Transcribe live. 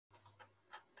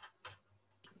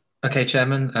Okay,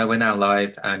 Chairman, we're now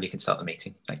live and you can start the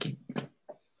meeting. Thank you.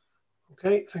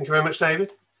 Okay, thank you very much,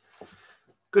 David.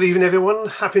 Good evening, everyone.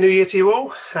 Happy New Year to you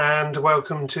all, and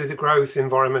welcome to the Growth,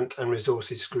 Environment and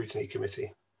Resources Scrutiny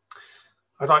Committee.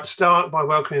 I'd like to start by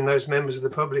welcoming those members of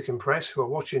the public and press who are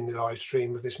watching the live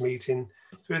stream of this meeting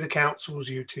through the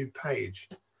Council's YouTube page.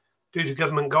 Due to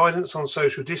government guidance on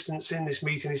social distancing, this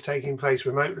meeting is taking place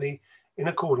remotely in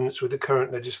accordance with the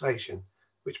current legislation,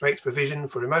 which makes provision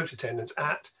for remote attendance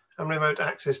at and remote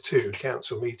access to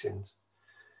council meetings.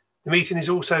 The meeting is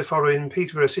also following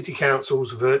Peterborough City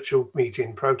Council's virtual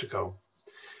meeting protocol.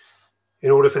 In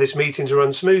order for this meeting to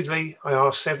run smoothly, I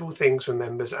ask several things from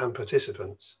members and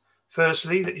participants.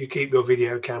 Firstly, that you keep your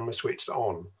video camera switched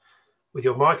on, with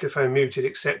your microphone muted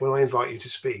except when I invite you to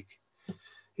speak.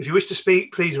 If you wish to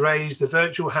speak, please raise the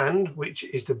virtual hand, which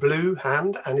is the blue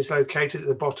hand and is located at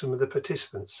the bottom of the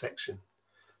participants section.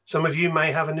 Some of you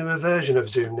may have a newer version of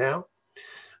Zoom now,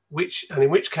 in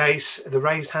which case the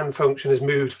raised hand function has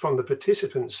moved from the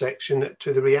participants section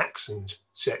to the reactions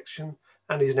section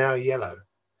and is now yellow.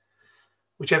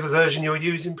 Whichever version you're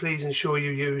using, please ensure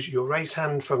you use your raised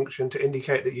hand function to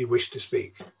indicate that you wish to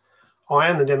speak. I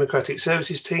and the Democratic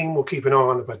Services team will keep an eye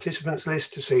on the participants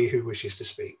list to see who wishes to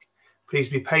speak. Please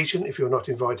be patient if you're not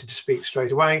invited to speak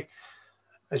straight away.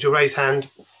 As you raise hand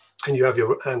and you have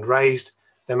your hand raised,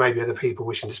 there may be other people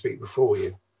wishing to speak before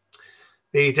you.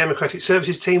 The Democratic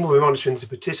Services team will be monitoring the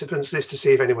participants list to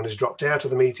see if anyone has dropped out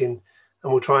of the meeting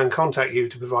and will try and contact you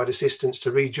to provide assistance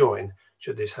to rejoin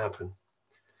should this happen.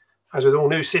 As with all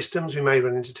new systems, we may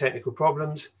run into technical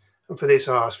problems, and for this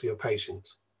I ask for your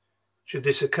patience. Should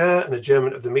this occur, an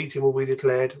adjournment of the meeting will be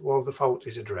declared while the fault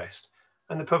is addressed,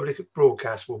 and the public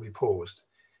broadcast will be paused.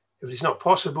 If it is not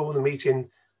possible, the meeting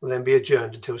will then be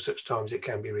adjourned until such times it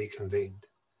can be reconvened.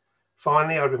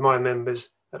 Finally, I remind members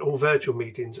that all virtual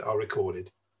meetings are recorded.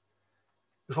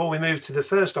 Before we move to the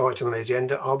first item on the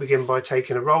agenda, I'll begin by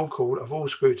taking a roll call of all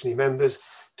scrutiny members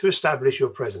to establish your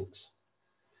presence.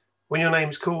 When your name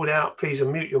is called out, please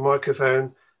unmute your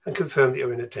microphone and confirm that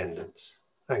you're in attendance.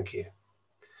 Thank you.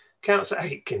 Councillor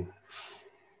Aitken.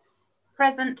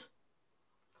 Present.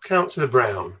 Councillor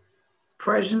Brown.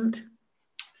 Present.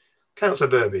 Councillor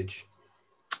Burbidge.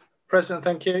 Present,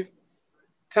 thank you.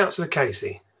 Councillor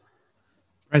Casey.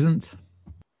 Present.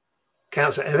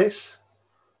 Councillor Ellis.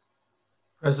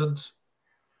 Present.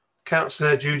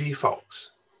 Councillor Judy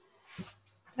Fox.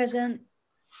 Present.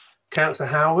 Councillor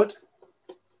Howard.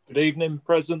 Good evening,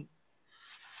 present.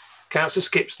 Councillor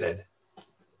Skipstead.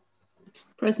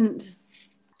 Present.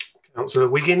 Councillor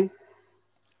Wiggin.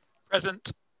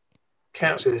 Present.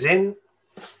 Councillor Zinn.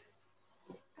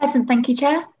 Present, thank you,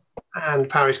 Chair. And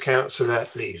Parish Councillor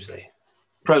Leavesley.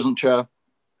 Present, Chair.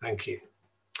 Thank you.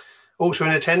 Also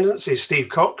in attendance is Steve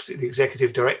Cox, the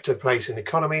Executive Director, Place and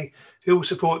Economy, who will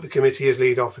support the committee as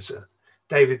lead officer.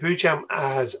 David Beauchamp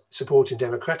as supporting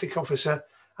Democratic officer,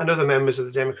 and other members of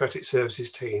the Democratic Services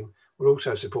team will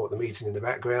also support the meeting in the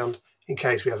background in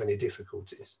case we have any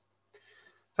difficulties.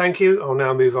 Thank you. I'll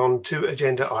now move on to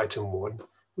agenda item 1,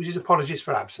 which is apologies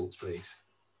for absence, please.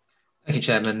 Thank you,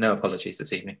 Chairman. No apologies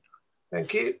this evening.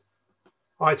 Thank you.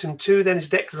 Item 2 then is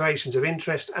declarations of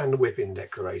interest and whipping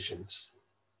declarations.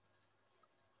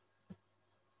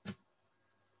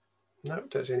 No,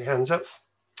 don't see any hands up.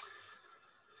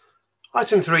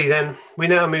 Item 3 then, we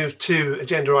now move to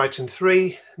agenda item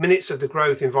 3, minutes of the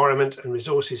Growth, Environment and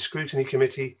Resources Scrutiny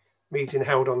Committee meeting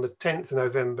held on the 10th of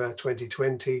November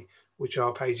 2020, which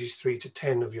are pages 3 to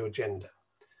 10 of your agenda.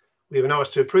 We have been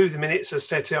asked to approve the minutes as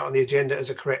set out on the agenda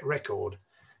as a correct record.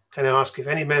 Can I ask if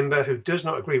any member who does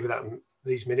not agree with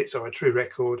these minutes are a true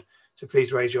record to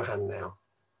please raise your hand now.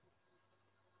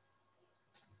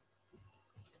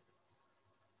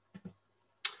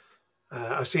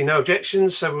 I see no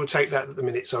objections, so we'll take that the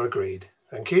minutes are agreed.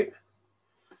 Thank you.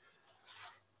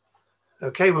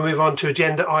 Okay, we'll move on to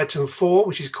agenda item 4,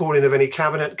 which is calling of any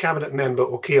cabinet member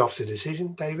or key officer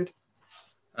decision. David?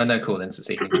 No call-ins this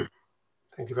evening.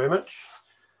 Thank you very much.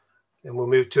 Then we'll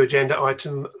move to agenda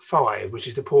item 5, which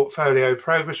is the Portfolio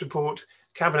Progress Report,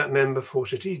 Cabinet Member for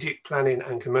Strategic Planning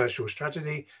and Commercial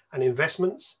Strategy and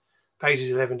Investments,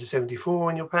 pages 11 to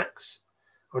 74 in your packs.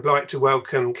 I'd like to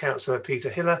welcome Councillor Peter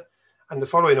Hiller, and the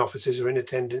following officers are in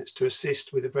attendance to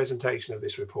assist with the presentation of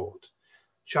this report.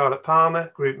 Charlotte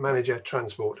Palmer, Group Manager,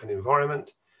 Transport and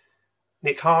Environment.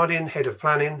 Nick Harding, Head of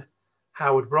Planning.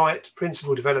 Howard Bright,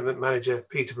 Principal Development Manager,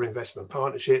 Peterborough Investment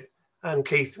Partnership. And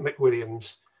Keith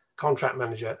McWilliams, Contract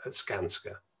Manager at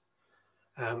Skanska.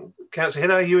 Councillor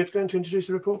Hiller, are you going to introduce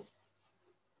the report?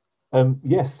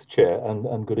 Yes, Chair,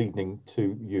 and good evening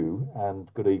to you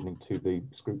and good evening to the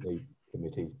Scrutiny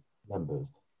Committee members.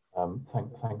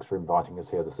 Thanks for inviting us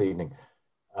here this evening.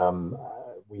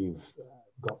 We've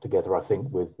got together, I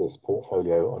think, with this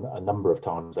portfolio on a number of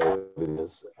times over the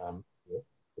years.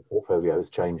 The portfolio has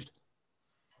changed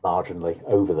marginally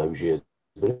over those years,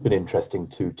 but it's been interesting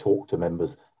to talk to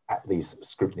members at these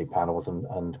scrutiny panels and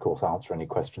of course answer any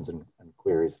questions and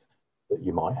queries that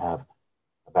you might have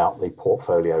about the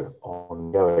portfolio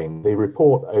ongoing. The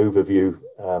report overview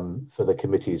for the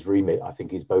committee's remit, I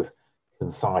think, is both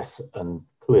concise and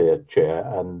clear, Chair,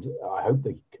 and I hope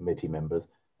the committee members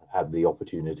have had the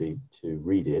opportunity to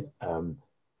read it.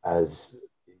 As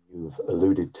you've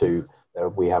alluded to,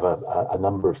 we have a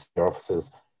number of senior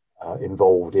officers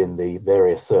involved in the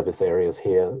various service areas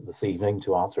here this evening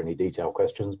to answer any detailed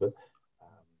questions, but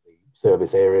the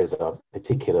service areas are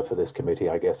particular for this committee,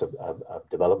 I guess, of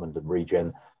development and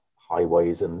regen,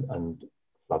 highways and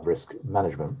flood risk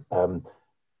management.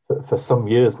 For some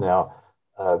years now,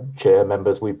 Chair,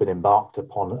 members, we've been embarked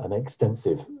upon an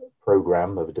extensive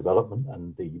programme of development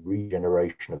and the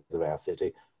regeneration of our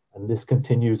city, and this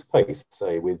continues pace,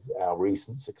 say, with our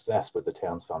recent success with the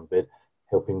Towns Fund bid,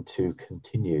 helping to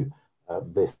continue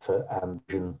this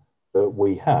ambition that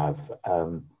we have.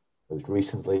 Most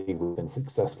recently, we've been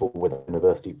successful with a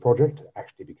university project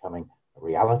actually becoming a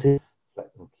reality.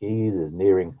 Fletton Quays is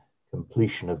nearing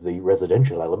completion of the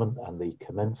residential element and the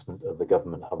commencement of the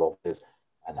government hub office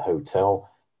and hotel.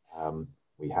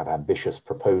 We have ambitious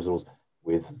proposals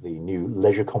with the new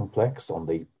leisure complex on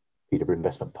the Peterborough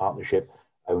Investment Partnership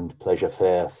owned pleasure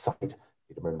fair site.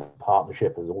 Peterborough Investment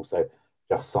Partnership has also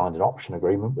just signed an option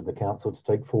agreement with the council to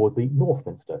take forward the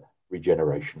Northminster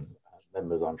regeneration.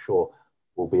 Members, I'm sure,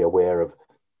 will be aware of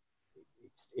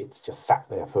it's just sat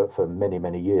there for many,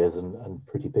 many years and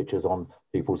pretty pictures on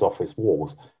people's office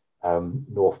walls.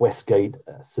 North Westgate,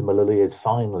 similarly, is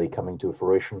finally coming to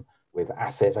fruition with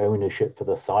asset ownership for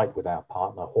the site with our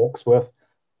partner Hawksworth.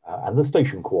 And the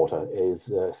station quarter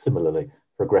is similarly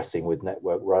progressing with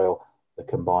Network Rail, the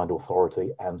Combined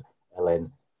Authority and LNER.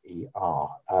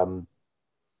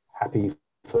 Happy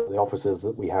for the officers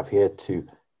that we have here to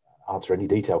answer any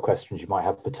detailed questions you might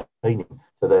have pertaining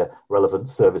to their relevant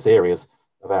service areas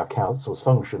of our council's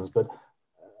functions. But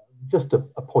just a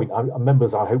point,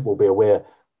 members I hope will be aware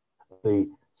of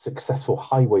the successful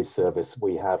highway service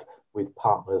we have with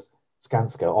partners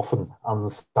Skanska, often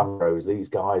unsung heroes. These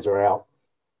guys are out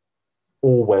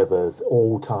all weathers,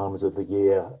 all times of the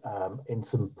year, in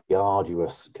some pretty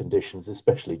arduous conditions,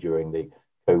 especially during the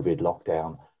COVID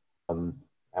lockdown.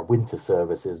 Our winter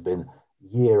service has been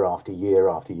year after year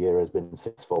after year has been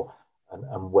successful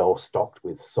and well stocked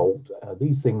with salt.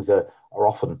 These things are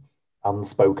often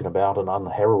unspoken about and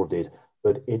unheralded,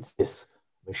 but it's this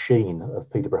machine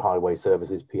of Peterborough Highway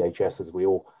Services, PHS, as we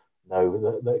all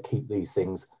know, that keep these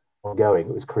things ongoing.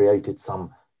 It was created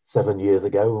some 7 years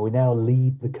ago, and we now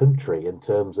lead the country in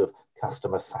terms of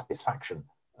customer satisfaction.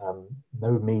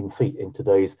 No mean feat in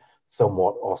today's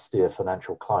somewhat austere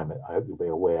financial climate, I hope you'll be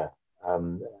aware.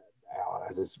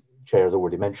 As this Chair has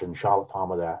already mentioned, Charlotte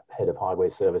Palmer, our Head of Highway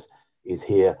Service, is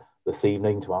here this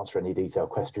evening to answer any detailed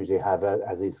questions you have,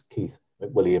 as is Keith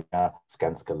McWilliam, our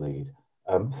Skanska lead.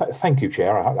 Thank you,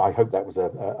 Chair. I hope that was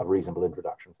a reasonable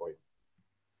introduction for you.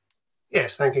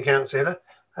 Yes, thank you, Councillor.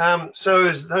 So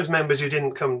as those members who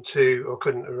didn't come to or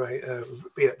couldn't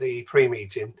be at the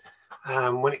pre-meeting,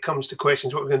 when it comes to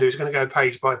questions, what we're going to do is going to go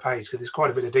page by page because there's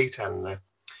quite a bit of detail in there.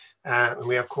 And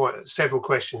we have quite several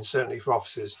questions, certainly for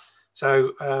officers.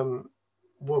 So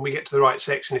when we get to the right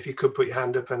section, if you could put your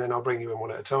hand up and then I'll bring you in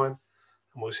one at a time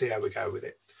and we'll see how we go with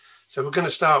it. So we're going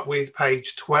to start with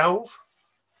page 12.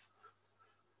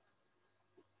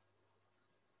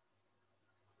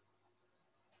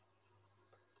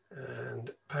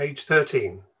 And page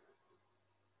 13.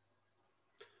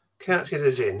 Councillor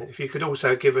Zinn, if you could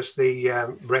also give us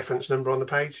the reference number on the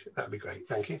page, that'd be great.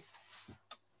 Thank you.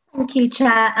 Thank you,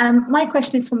 Chair. My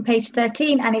question is from page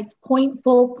 13 and it's point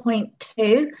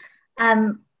 4.2.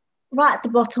 Right at the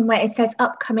bottom where it says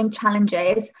upcoming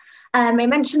challenges. It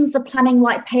mentions the planning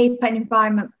white paper and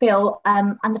environment bill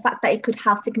and the fact that it could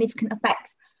have significant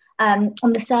effects on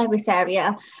the service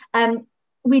area.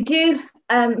 We do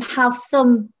have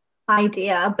some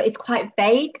idea, but it's quite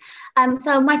vague.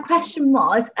 So my question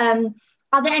was,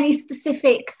 are there any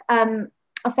specific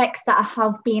effects that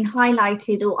have been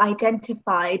highlighted or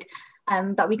identified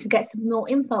that we could get some more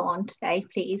info on today,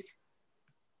 please?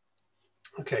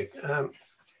 Okay.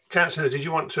 Councillor, did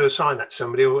you want to assign that to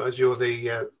somebody, or as you're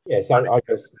the... Yes, I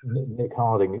guess Nick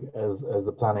Harding, as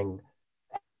the planning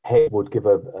head, would give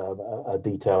a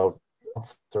detailed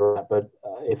answer, but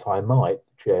if I might,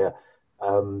 Chair,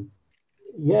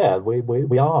 Yeah,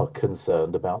 we are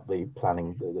concerned about the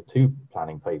planning, the two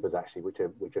planning papers actually, which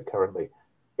are currently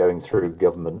going through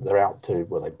government. They're out to,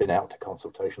 well, they've been out to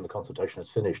consultation. The consultation is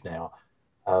finished now.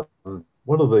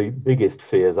 One of the biggest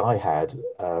fears I had,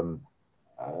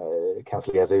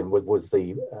 Councillor Yazin, was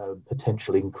the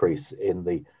potential increase in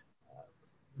the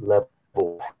level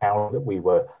of how that we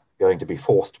were going to be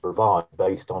forced to provide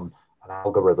based on an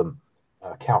algorithm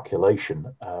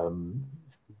calculation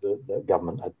that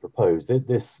government had proposed.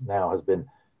 This now has been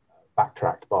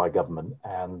backtracked by government,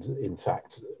 and in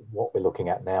fact, what we're looking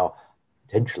at now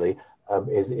potentially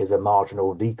is a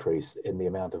marginal decrease in the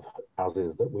amount of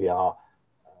houses that we are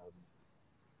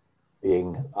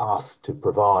being asked to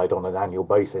provide on an annual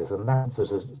basis. And that's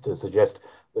to suggest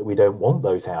that we don't want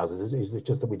those houses. It's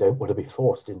just that we don't want to be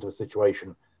forced into a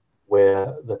situation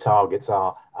where the targets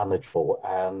are unachievable,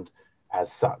 and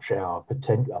as such, our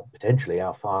potentially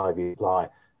our 5-year supply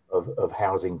of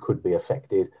housing could be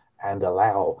affected, and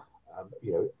allow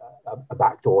a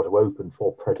backdoor to open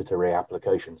for predatory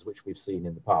applications, which we've seen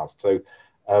in the past. So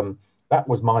that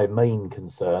was my main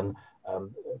concern.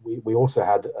 We also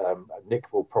had,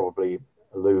 Nick will probably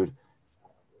allude,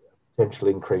 potential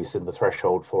increase in the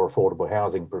threshold for affordable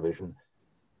housing provision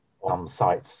on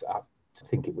sites up to, I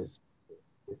think it was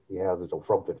 50 houses or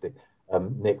from 50.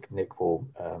 Nick will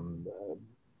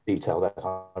detail that.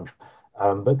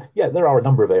 But yeah, there are a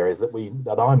number of areas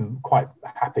that I'm quite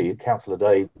happy. Councillor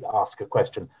Day asked a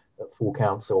question at full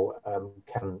council.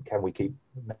 Can we keep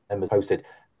members posted?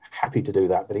 Happy to do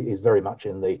that, but it is very much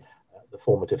in the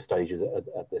formative stages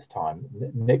at this time.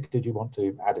 Nick, did you want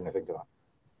to add anything to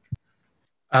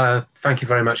that? Thank you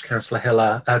very much, Councillor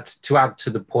Hiller. To add to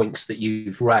the points that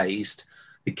you've raised,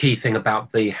 the key thing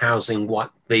about the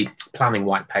the planning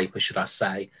white paper, should I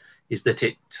say, is that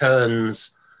it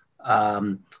turns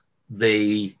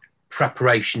the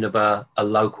preparation of a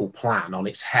local plan on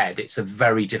its head. It's a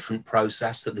very different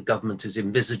process that the government is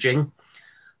envisaging.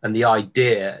 And the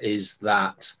idea is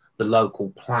that the local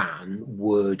plan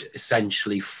would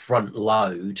essentially front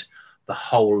load the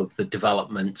whole of the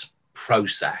development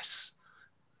process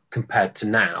compared to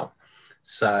now.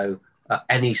 So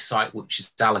any site which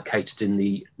is allocated in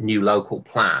the new local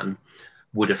plan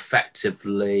would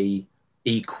effectively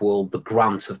equal the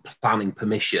grant of planning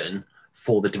permission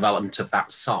for the development of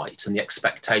that site. And the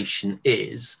expectation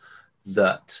is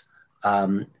that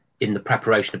in the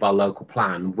preparation of our local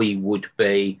plan, we would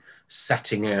be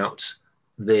setting out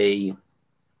the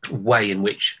way in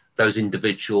which those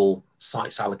individual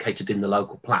sites allocated in the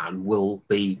local plan will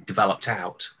be developed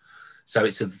out. So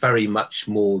it's a very much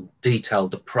more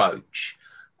detailed approach,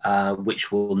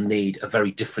 which will need a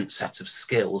very different set of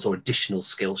skills, or additional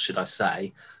skills, should I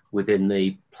say, within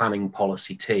the planning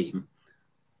policy team.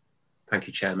 Thank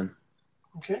you, Chairman.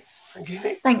 Okay, thank you,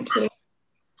 Nick. Thank you.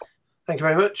 Thank you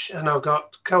very much. And I've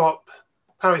got Co-op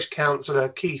Parish Councillor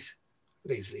Keith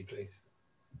Leavesley, please.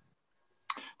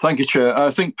 Thank you, Chair.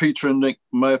 I think Peter and Nick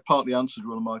may have partly answered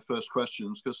one of my first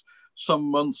questions, because some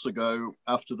months ago,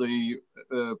 after the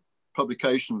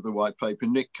publication of the white paper,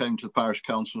 Nick came to the Parish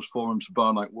Councillors Forum to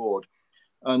Barnet Ward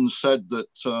and said that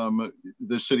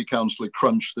the City Council had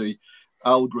crunched the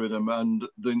algorithm and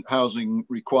the housing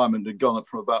requirement had gone up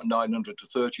from about 900 to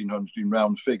 1,300 in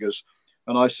round figures.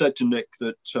 And I said to Nick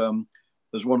that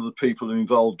as one of the people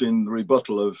involved in the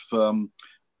rebuttal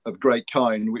of Great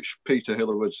Kine, which Peter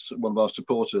Hiller was one of our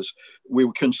supporters, we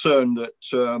were concerned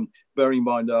that, bearing in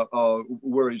mind our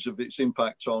worries of its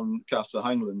impact on Castle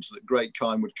Hanglands, that Great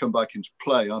Kine would come back into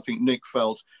play. And I think Nick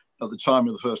felt at the time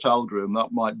of the first algorithm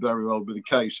that might very well be the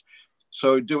case.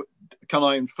 So can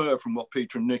I infer from what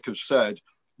Peter and Nick have said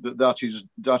that that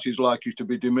is likely to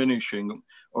be diminishing,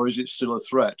 or is it still a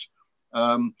threat?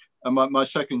 And my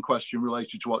second question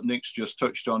related to what Nick's just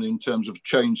touched on in terms of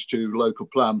change to local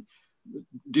plan.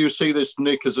 Do you see this,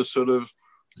 Nick, as a sort of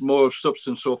more of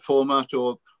substance or format,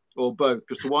 or both?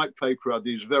 Because the white paper had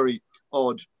these very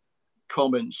odd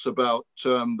comments about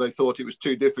they thought it was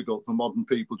too difficult for modern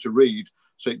people to read,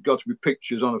 so it got to be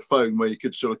pictures on a phone where you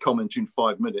could sort of comment in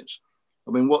 5 minutes.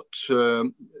 I mean, what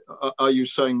are you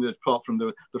saying that apart from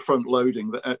the front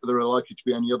loading, that there are likely to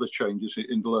be any other changes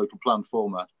in the local plan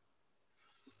format?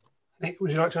 Nick,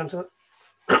 would you like to answer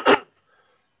that?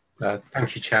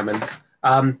 Thank you, Chairman.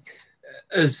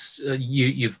 As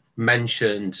you've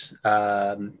mentioned,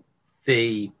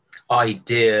 the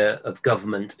idea of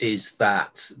government is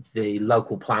that the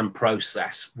local plan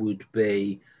process would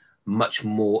be much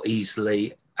more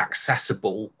easily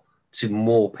accessible to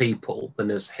more people than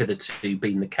has hitherto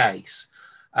been the case.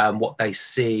 What they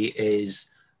see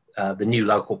is the new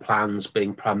local plans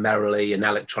being primarily an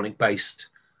electronic-based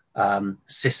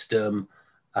system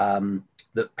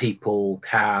that people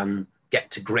can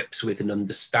get to grips with and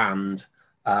understand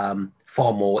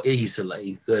far more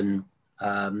easily than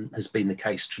has been the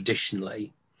case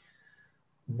traditionally.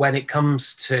 When it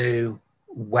comes to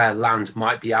where land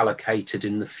might be allocated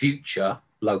in the future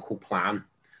local plan,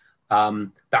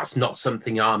 that's not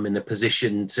something I'm in a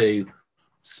position to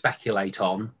speculate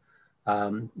on.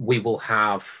 We will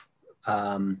have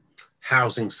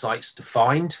housing sites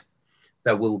defined.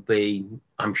 There will be,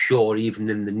 I'm sure, even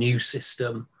in the new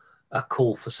system, a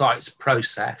call for sites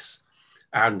process,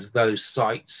 and those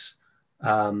sites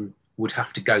would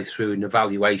have to go through an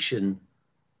evaluation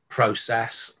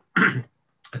process,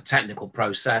 a technical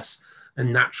process,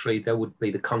 and naturally there would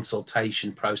be the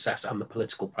consultation process and the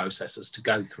political processes to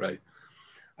go through.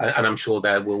 And I'm sure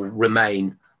there will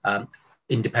remain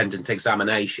independent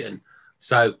examination.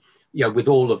 So, you know, with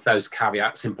all of those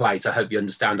caveats in place, I hope you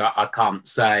understand I can't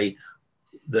say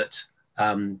that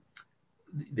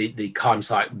the CIME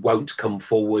site won't come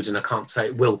forward, and I can't say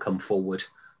it will come forward,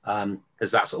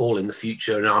 because that's all in the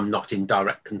future and I'm not in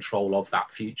direct control of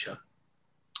that future.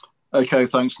 Okay,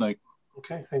 thanks, Nick.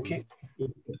 Okay, thank you.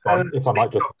 If I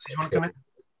might just, you want to come in?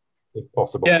 if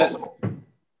possible. Yeah.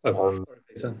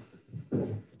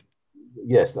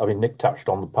 Yes, I mean, Nick touched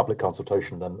on the public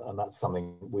consultation, and that's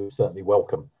something we certainly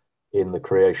welcome in the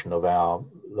creation of our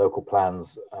local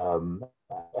plans,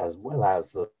 as well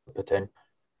as the potential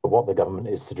for what the government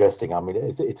is suggesting. I mean,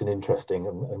 it's an interesting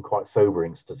and quite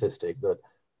sobering statistic that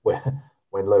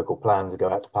when local plans go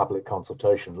out to public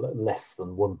consultation, less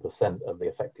than 1% of the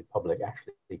affected public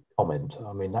actually comment.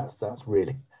 I mean, that's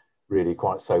really, really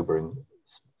quite sobering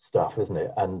stuff, isn't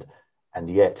it?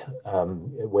 And yet,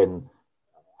 when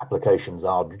applications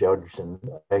are judged and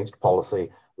against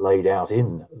policy laid out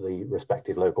in the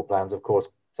respective local plans, of course,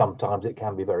 sometimes it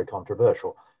can be very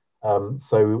controversial.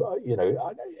 So, you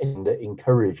know, that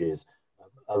encourages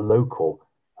a local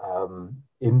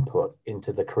input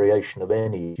into the creation of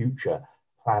any future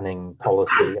planning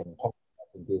policy and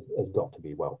has got to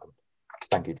be welcomed.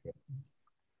 Thank you, Chair.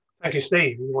 Thank you,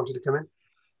 Steve. You wanted to come in?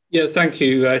 Yeah, thank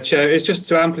you, Chair. It's just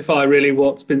to amplify really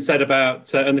what's been said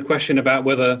about and the question about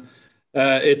whether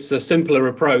it's a simpler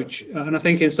approach. And I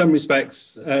think in some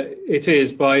respects it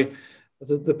is, by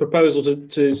the proposal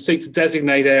to seek to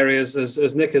designate areas,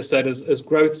 as Nick has said, as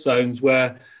growth zones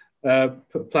where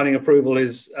planning approval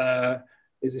is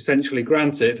essentially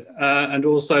granted, and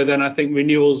also then I think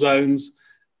renewal zones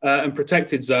and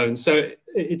protected zones. So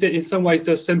it in some ways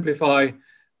does simplify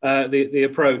the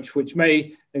approach, which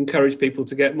may encourage people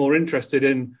to get more interested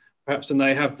in, perhaps than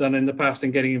they have done in the past,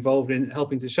 in getting involved in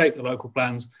helping to shape the local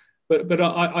plans. But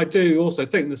I do also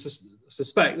think,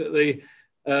 suspect that the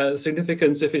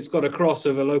significance, if it's got a cross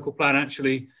of a local plan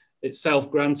actually itself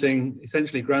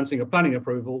essentially granting a planning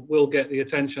approval, will get the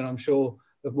attention, I'm sure,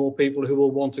 of more people who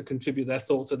will want to contribute their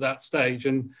thoughts at that stage.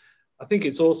 And I think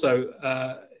it's also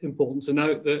important to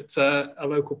note that a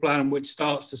local plan which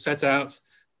starts to set out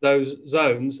those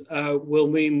zones will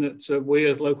mean that we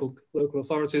as local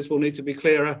authorities will need to be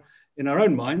clearer in our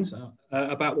own minds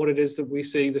about what it is that we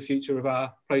see the future of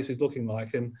our places looking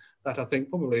like. And that, I think,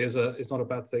 probably is not a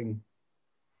bad thing.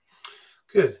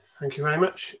 Good, thank you very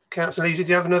much. Councillor Easy, do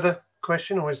you have another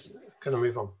question, or is going to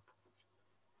move on?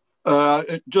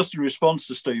 Just in response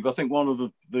to Steve, I think one of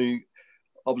the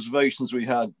observations we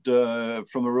had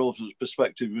from a rural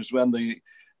perspective was when the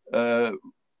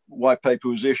white paper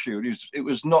was issued, it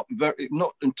was not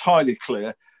entirely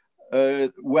clear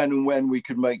when we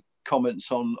could make comments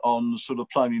on sort of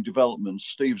planning developments.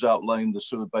 Steve's outlined the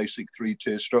sort of basic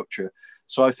three-tier structure.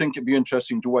 So I think it'd be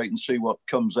interesting to wait and see what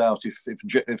comes out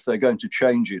if they're going to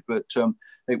change it. But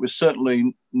it was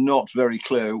certainly not very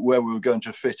clear where we were going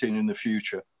to fit in the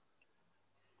future.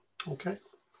 Okay,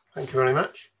 thank you very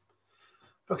much.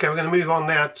 Okay, we're going to move on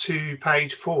now to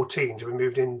page 14. So we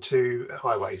moved into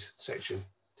highways section.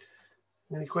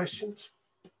 Any questions?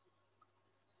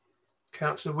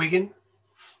 Councillor Wiggin.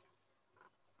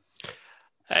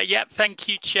 Yeah, thank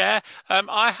you, Chair.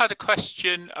 I had a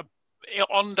question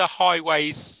on the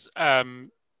highways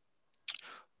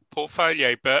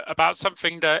portfolio, but about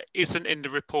something that isn't in the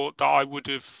report that I would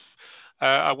have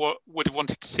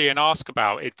wanted to see and ask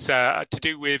about. It's to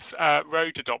do with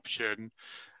road adoption.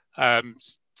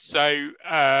 So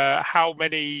how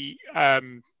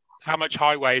much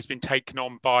highway has been taken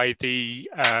on by the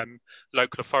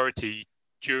local authority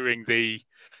during the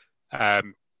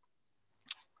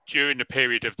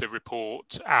period of the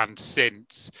report and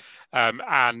since,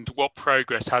 and what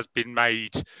progress has been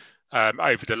made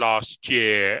over the last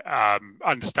year,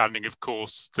 understanding, of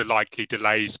course, the likely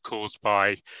delays caused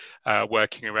by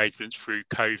working arrangements through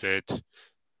COVID.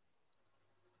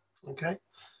 Okay.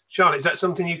 Charlotte, is that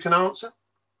something you can answer?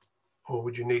 or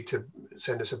would you need to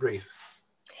send us a brief?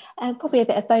 Probably a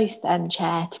bit of both,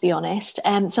 Chair, to be honest.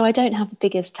 So I don't have the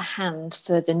figures to hand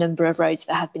for the number of roads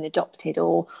that have been adopted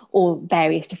or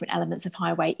various different elements of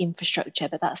highway infrastructure,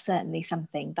 but that's certainly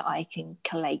something that I can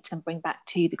collate and bring back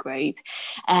to the group.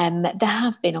 There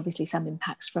have been obviously some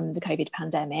impacts from the COVID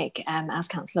pandemic, as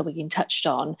Councillor Wiggin touched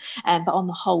on, but on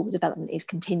the whole, the development is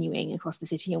continuing across the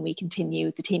city, and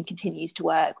the team continues to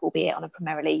work, albeit on a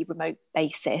primarily remote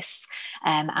basis,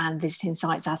 and visiting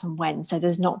sites as and when. So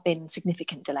there's not been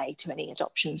significant delay to any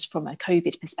adoptions from a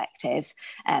COVID perspective.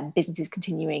 Businesses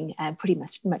continuing pretty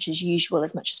much as usual,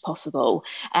 as much as possible.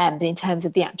 But in terms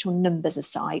of the actual numbers of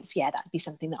sites, yeah, that'd be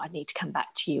something that I'd need to come back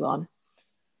to you on.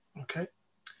 Okay,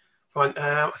 fine.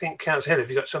 I think Councillor Hill, have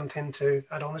you got something to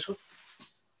add on this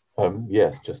one?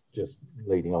 Yes, just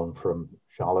leading on from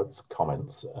Charlotte's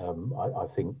comments, I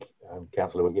think,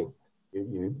 Councillor Wiggin,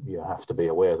 you have to be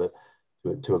aware that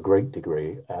to a great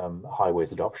degree,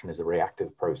 highways adoption is a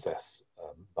reactive process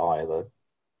by the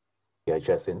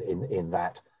DHS in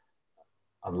that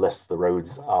unless the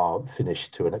roads are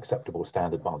finished to an acceptable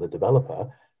standard by the developer,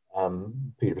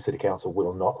 Peterborough City Council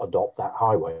will not adopt that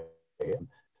highway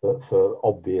for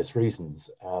obvious reasons.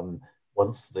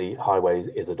 Once the highway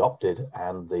is adopted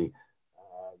and the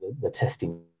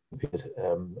testing period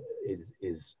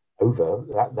is over,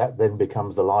 that then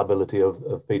becomes the liability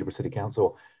of Peterborough City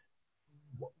Council.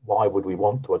 Why would we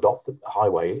want to adopt the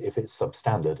highway if it's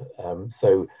substandard?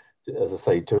 So, as I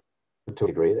say, to a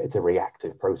degree, it's a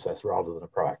reactive process rather than a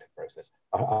proactive process.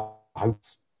 I hope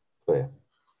it's clear.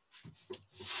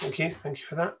 Thank you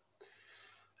for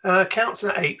that.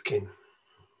 Councillor Aitken.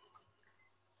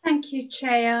 Thank you,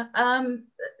 Chair.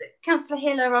 Councillor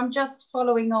Hiller, I'm just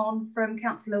following on from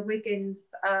Councillor Wiggins'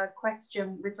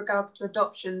 question with regards to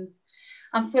adoptions.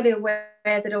 I'm fully aware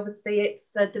that obviously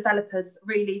it's developers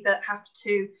really that have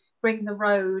to bring the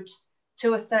road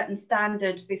to a certain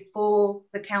standard before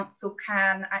the council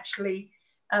can actually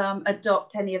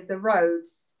adopt any of the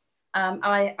roads.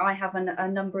 I have a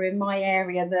number in my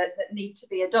area that need to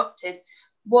be adopted.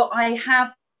 What I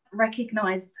have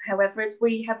recognised, however, is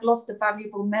we have lost a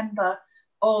valuable member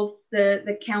of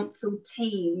the council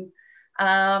team,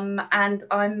 and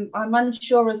I'm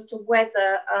unsure as to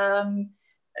whether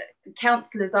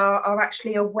councillors are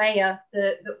actually aware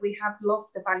that we have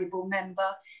lost a valuable member,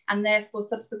 and therefore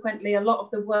subsequently a lot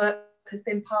of the work has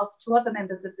been passed to other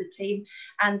members of the team,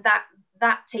 and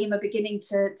that team are beginning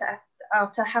to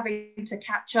having to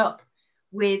catch up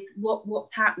with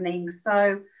what's happening.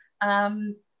 So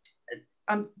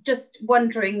I'm just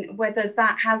wondering whether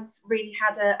that has really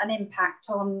had an impact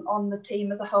on the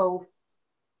team as a whole.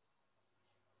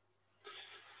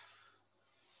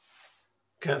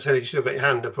 Councillor, you still got your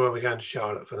hand up, or are we going to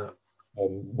Charlotte for that?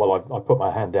 Well, I put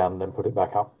my hand down and then put it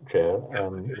back up, Chair,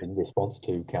 in response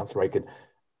to Councillor Aiken.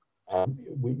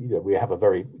 We have a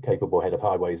very capable head of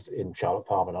highways in Charlotte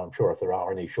Palmer, and I'm sure if there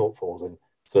are any shortfalls in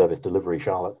service delivery,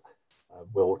 Charlotte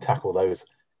will tackle those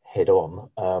head on.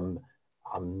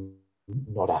 I'm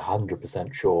not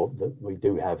 100% sure that we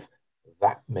do have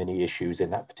that many issues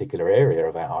in that particular area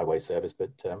of our highway service,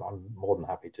 but I'm more than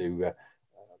happy to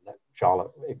let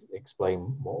Charlotte explain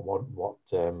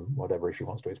whatever she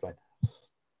wants to explain.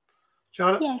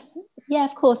 Charlotte? Yes, yeah,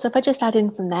 of course. So if I just add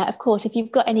in from there, of course, if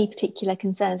you've got any particular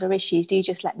concerns or issues, do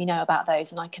just let me know about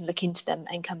those and I can look into them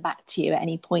and come back to you at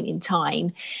any point in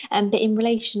time. But in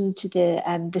relation to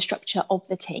the structure of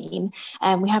the team,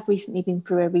 we have recently been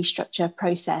through a restructure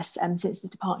process since the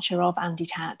departure of Andy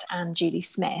Tatt and Julie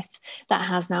Smith. That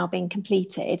has now been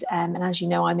completed, and as you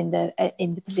know, I'm in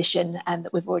the position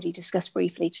that we've already discussed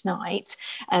briefly tonight.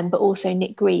 But also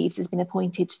Nick Greaves has been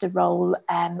appointed to the role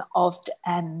of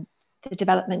the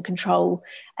development control,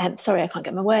 sorry, I can't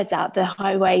get my words out, the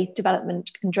highway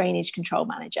development and drainage control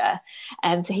manager.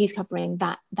 So he's covering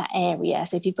that area.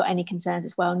 So if you've got any concerns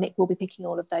as well, Nick will be picking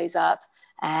all of those up.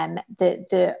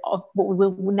 What we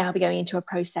will now be going into a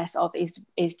process of is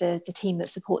the team that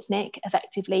supports Nick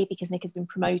effectively, because Nick has been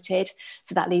promoted.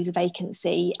 So that leaves a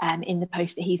vacancy in the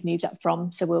post that he's moved up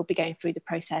from. So we'll be going through the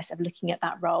process of looking at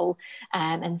that role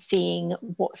and seeing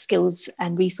what skills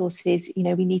and resources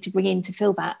we need to bring in to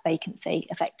fill that vacancy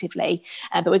effectively.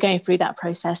 But we're going through that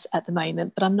process at the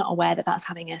moment, but I'm not aware that that's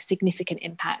having a significant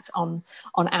impact on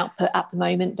output at the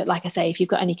moment. But like I say, if you've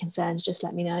got any concerns, just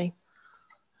let me know.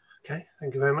 Okay,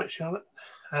 thank you very much, Charlotte.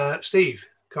 Steve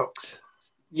Cox.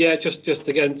 Yeah, just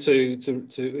again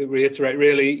to reiterate,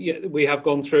 really, we have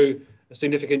gone through a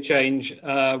significant change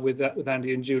with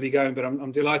Andy and Julie going, but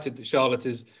I'm delighted that Charlotte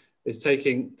is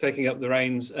taking up the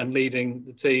reins and leading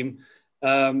the team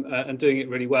and doing it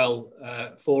really well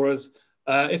for us.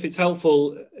 If it's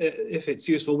helpful, if it's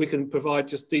useful, we can provide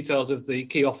just details of the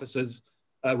key officers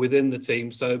within the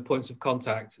team, so points of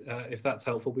contact. If that's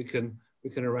helpful, we can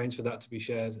arrange for that to be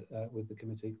shared with the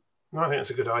committee. I think that's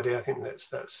a good idea. I think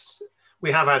that's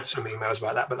we have had some emails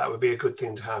about that, but that would be a good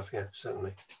thing to have. Yeah,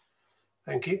 certainly.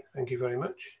 Thank you very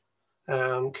much.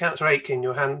 Councillor Aitken,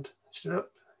 your hand stood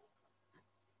up.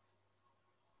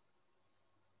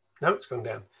 No, it's gone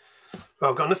down.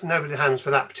 Well, I've got nobody hands for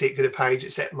that particular page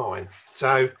except mine.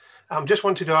 So just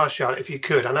wanted to ask Charlotte if you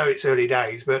could, I know it's early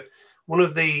days, but one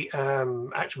of the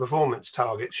actual performance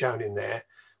targets shown in there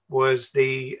was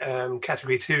the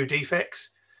category 2 defects.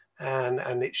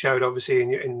 And it showed obviously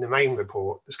in the main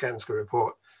report, the ScanScore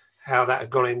report, how that had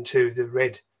gone into the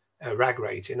red RAG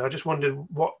rating. I just wondered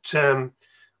what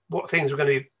things were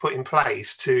going to be put in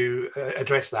place to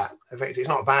address that. Effectively, it's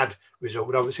not a bad result,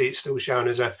 but obviously it's still shown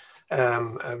as a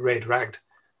red RAG,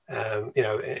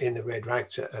 in the red RAG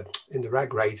in the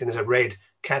RAG rating as a red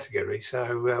category.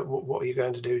 So what are you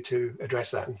going to do to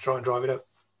address that and try and drive it up?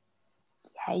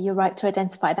 Yeah, you're right to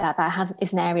identify that. That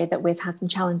is an area that we've had some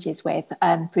challenges with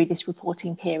through this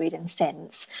reporting period and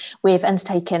since. We've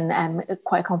undertaken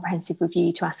quite a comprehensive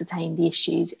review to ascertain the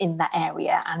issues in that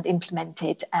area and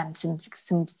implemented some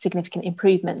significant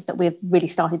improvements that we've really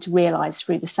started to realise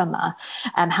through the summer.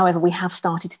 However, we have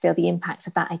started to feel the impact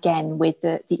of that again with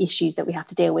the issues that we have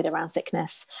to deal with around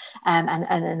sickness and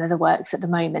other works at the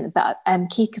moment. But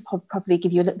Keith could probably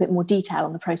give you a little bit more detail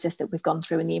on the process that we've gone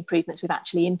through and the improvements we've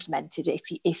actually implemented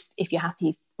if you're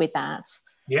happy with that.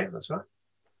 Yeah, that's right.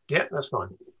 Yeah, that's fine.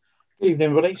 Good evening,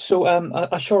 everybody. So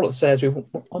as Charlotte says, we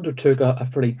undertook a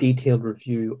fairly detailed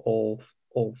review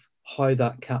of how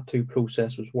that CAT 2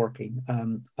 process was working.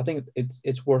 I think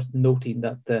it's worth noting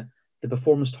that the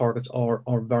performance targets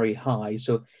are very high.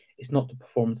 So it's not the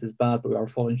performance is bad, but we are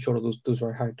falling short of those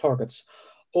very high targets.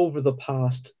 Over the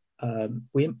past,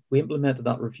 we implemented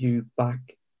that review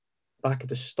back at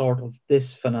the start of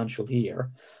this financial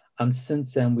year. And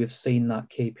since then, we've seen that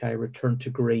KPI return to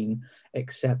green,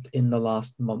 except in the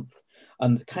last month.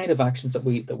 And the kind of actions that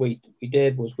we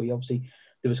did was there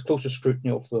was closer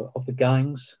scrutiny of the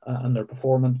gangs and their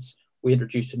performance. We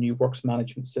introduced a new works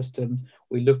management system.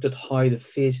 We looked at how the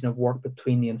phasing of work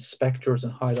between the inspectors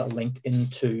and how that linked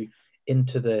into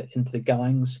the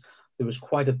gangs. There was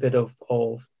quite a bit of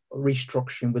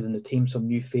restructuring within the team, some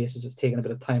new faces. It's taken a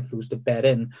bit of time for those to bed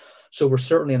in. So we're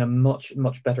certainly in a much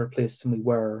better place than we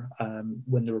were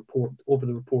over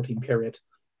the reporting period.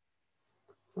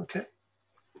 Okay,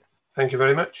 thank you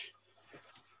very much.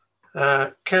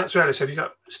 Councillor Ellis, have you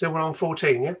got still one on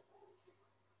 14? Yeah.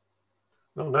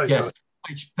 Oh no. Yes.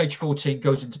 Page 14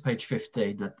 goes into page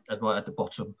 15 and right at the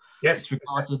bottom. Yes. It's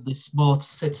regarding the smart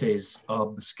cities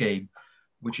scheme,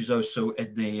 which is also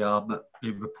in the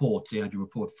report, the annual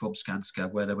report from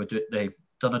ScanScan, where they've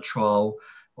done a trial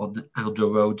on the Outer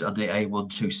Road and the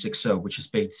A1260, which has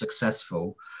been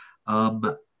successful.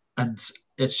 And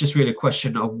it's just really a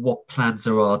question of what plans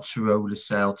there are to roll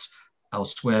this out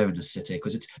elsewhere in the city,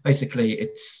 because it's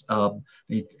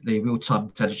the real-time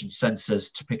intelligence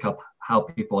sensors to pick up how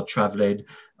people are travelling,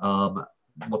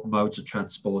 what modes of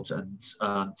transport and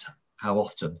how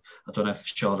often. I don't know if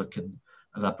Charlotte can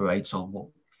elaborate on what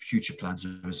future plans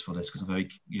there is for this, because I'm very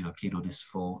keen on this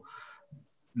for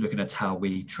looking at how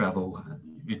we travel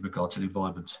in regard to the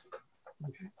environment.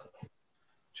 Okay.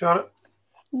 Charlotte?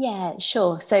 Yeah,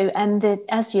 sure. So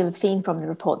as you'll have seen from the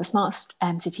report, the Smart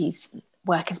Cities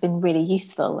work has been really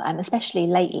useful, especially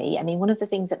lately. I mean, one of the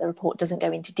things that the report doesn't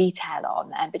go into detail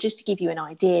on, but just to give you an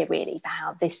idea really for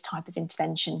how this type of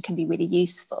intervention can be really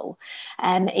useful,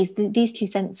 is these two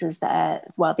sensors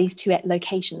these two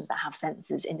locations that have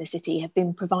sensors in the city have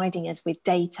been providing us with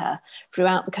data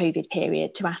throughout the COVID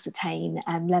period to ascertain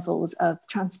levels of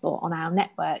transport on our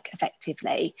network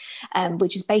effectively,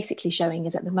 which is basically showing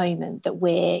us at the moment that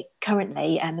we're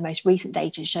currently, and the most recent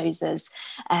data shows us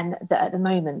that at the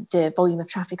moment the volume of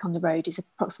traffic on the road is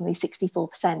approximately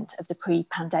 64% of the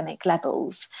pre-pandemic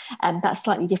levels. That's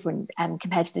slightly different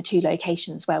compared to the two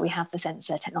locations where we have the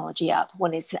sensor technology up.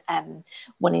 One is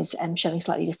showing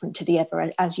slightly different to the other,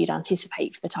 as you'd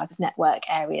anticipate for the type of network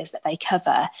areas that they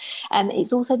cover.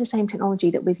 It's also the same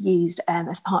technology that we've used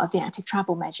as part of the active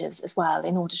travel measures as well,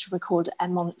 in order to record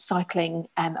cycling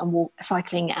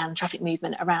and traffic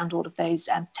movement around all of those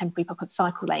temporary pop-up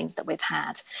cycle lanes that we've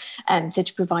had. So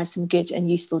to provide some good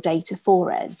and useful data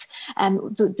before us.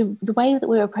 The way that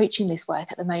we're approaching this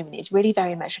work at the moment is really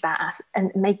very much about us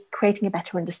and creating a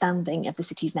better understanding of the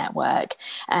city's network,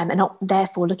 and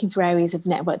therefore looking for areas of the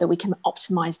network that we can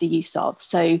optimise the use of.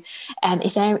 So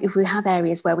if we have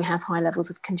areas where we have high levels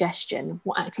of congestion,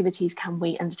 what activities can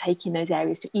we undertake in those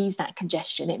areas to ease that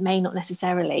congestion? It may not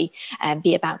necessarily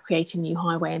be about creating new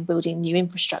highway and building new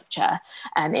infrastructure.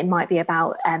 It might be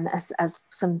about, as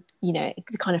some, the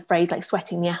kind of phrase like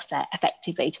sweating the asset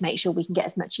effectively to make sure we can get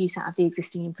as much use out of the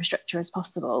existing infrastructure as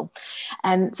possible.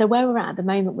 So where we're at the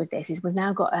moment with this is we've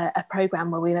now got a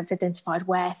programme where we've identified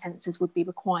where sensors would be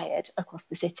required across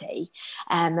the city.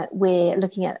 We're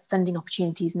looking at funding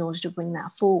opportunities in order to bring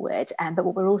that forward. But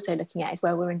what we're also looking at is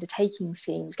where we're undertaking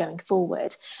schemes going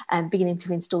forward and beginning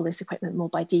to install this equipment more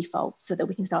by default so that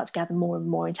we can start to gather more and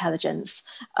more intelligence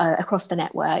across the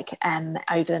network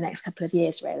over the next couple of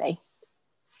years, really.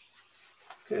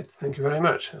 Good, thank you very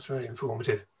much. That's very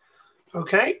informative.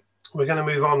 Okay, we're going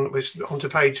to move on to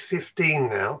page 15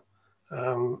 now.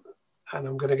 And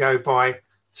I'm going to go by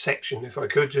section, if I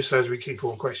could, just so as we keep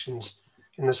all questions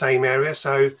in the same area.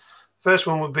 So first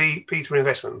one would be Peterborough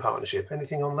Investment Partnership.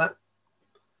 Anything on that?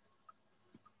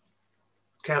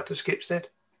 Councillor Skipstead?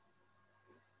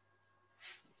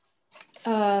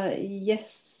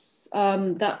 Yes,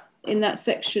 that in that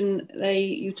section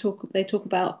they talk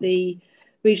about the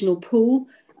regional pool,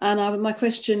 and my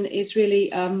question is really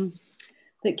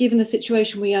that given the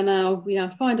situation we now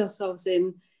find ourselves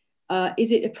in,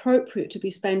 is it appropriate to be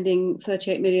spending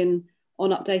 38 million on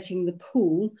updating the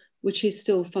pool, which is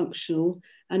still functional,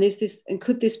 and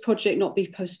could this project not be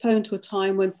postponed to a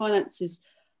time when finances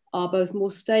are both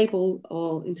more stable,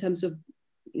 or in terms of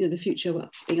the future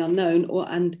being unknown,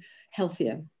 and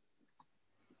healthier?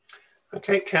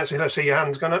 Okay, Councillor, I see your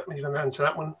hand's gone up. You're going to answer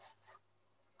that one.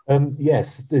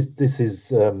 Yes, this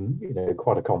is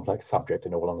quite a complex subject,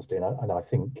 in all honesty, and I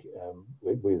think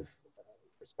with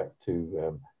respect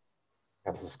to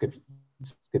Councillor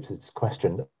Skips's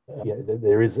question,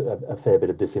 there is a fair bit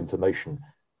of disinformation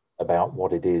about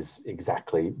what it is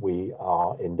exactly we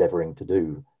are endeavouring to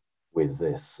do with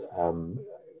this.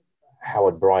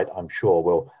 Howard Bright, I'm sure,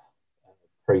 will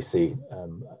Tracy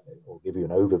will give you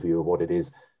an overview of what it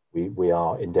is we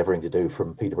are endeavouring to do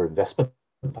from Peterborough Investment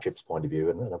Partnership's point of view,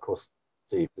 and of course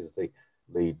Steve is the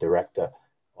lead director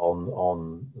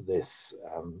on this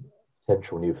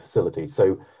potential new facility.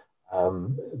 So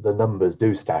the numbers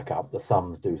do stack up, the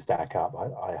sums do stack up,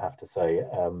 I have to say,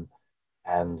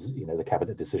 and the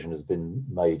cabinet decision has been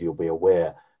made. You'll be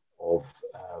aware of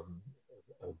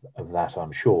that,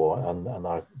 I'm sure, and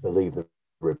I believe that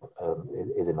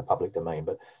is in the public domain.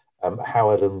 But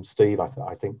Howard and Steve,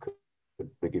 I think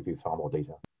could give you far more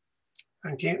detail.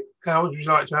 Thank you. Howard, would you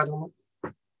like to add on?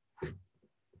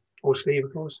 Or Steve,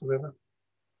 of course, whoever.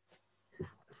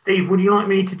 Steve, would you like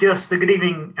me to just, good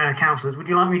evening, councillors, would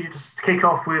you like me to just kick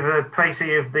off with a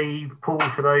précis of the pool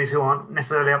for those who aren't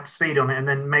necessarily up to speed on it, and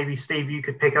then maybe, Steve, you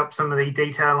could pick up some of the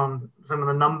detail on some of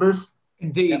the numbers?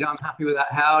 Indeed, yeah. I'm happy with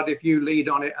that, Howard, if you lead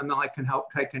on it, and I can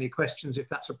help take any questions if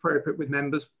that's appropriate with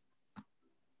members.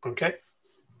 Okay.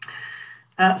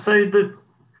 So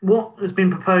what has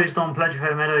been proposed on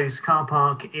Pleasurefair Meadows car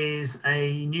park is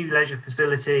a new leisure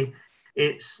facility.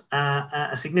 It's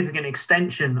a significant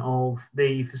extension of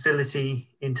the facility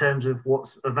in terms of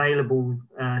what's available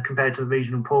compared to the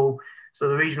regional pool. So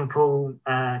the regional pool,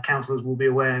 councillors will be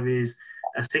aware, is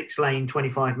a 6-lane,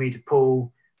 25-metre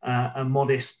pool, a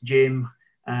modest gym,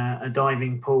 a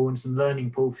diving pool, and some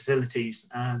learning pool facilities.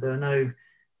 There are no,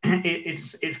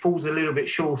 it falls a little bit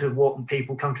short of what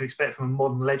people come to expect from a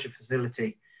modern leisure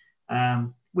facility.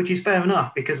 Which is fair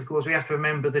enough, because of course we have to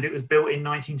remember that it was built in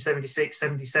 1976,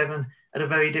 77 at a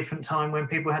very different time when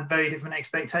people had very different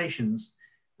expectations.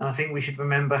 And I think we should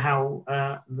remember how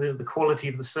the quality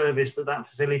of the service that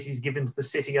facility has given to the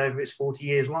city over its 40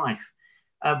 years life.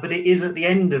 But it is at the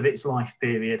end of its life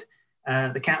period.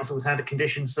 The council has had a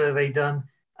condition survey done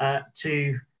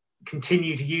to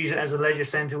continue to use it as a leisure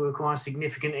centre will require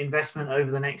significant investment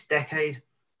over the next decade,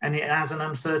 and it has an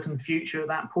uncertain future at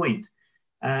that point.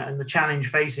 And the challenge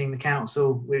facing the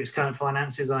council with its current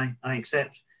finances, I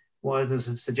accept what others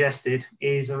have suggested,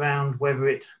 is around whether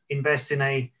it invests in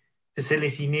a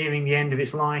facility nearing the end of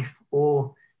its life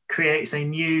or creates a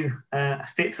new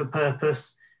fit for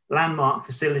purpose landmark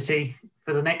facility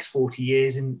for the next 40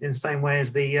 years in the same way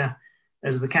as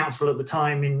the council at the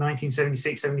time in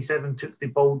 1976-77 took the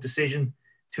bold decision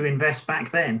to invest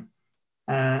back then.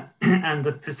 And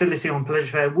the facility on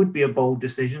Pleasurefair would be a bold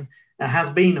decision. It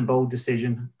has been a bold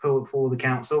decision for the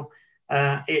council.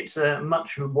 It's a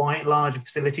much larger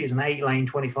facility. It's an 8-lane,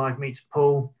 25-metre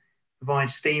pool,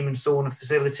 provides steam and sauna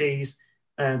facilities,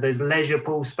 there's leisure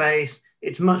pool space.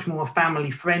 It's much more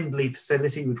family-friendly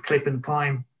facility with clip and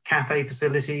climb cafe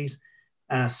facilities,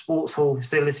 sports hall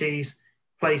facilities,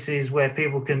 places where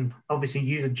people can obviously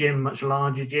use a gym, much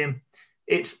larger gym.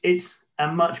 It's a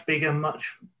much bigger,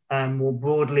 much more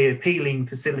broadly appealing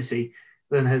facility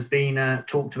than has been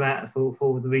talked about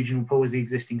for the regional pool as the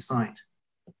existing site.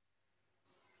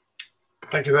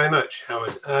 Thank you very much,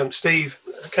 Howard. Steve,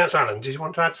 Councillor Allen, did you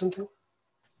want to add something?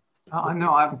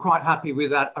 No, I'm quite happy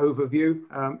with that overview.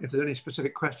 If there's any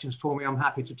specific questions for me, I'm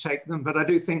happy to take them. But I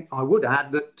do think I would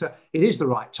add that it is the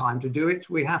right time to do it.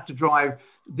 We have to drive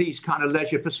these kind of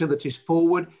leisure facilities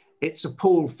forward. It's a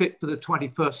pool fit for the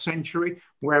 21st century,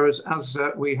 whereas as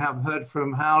we have heard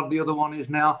from Howard, the other one is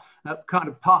now kind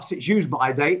of past its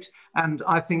use-by date. And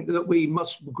I think that we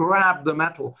must grab the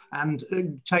metal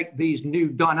and take these new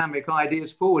dynamic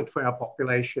ideas forward for our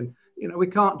population. You know, we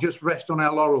can't just rest on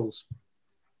our laurels.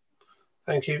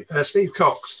 Thank you. Steve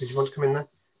Cox, did you want to come in there?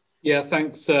 Yeah,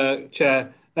 thanks,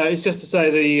 Chair. It's just to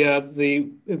say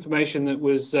the information that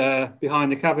was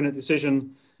behind the Cabinet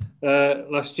decision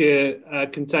last year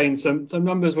contains some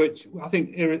numbers which I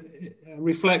think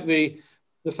reflect the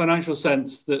financial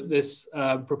sense that this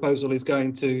proposal is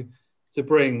going to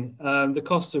bring. The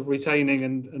cost of retaining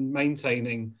and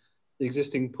maintaining the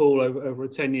existing pool over a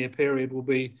 10-year period will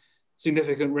be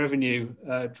significant revenue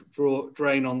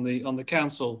drain on the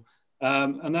council.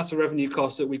 And that's a revenue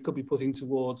cost that we could be putting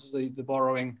towards the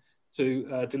borrowing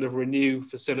to deliver a new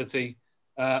facility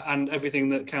and everything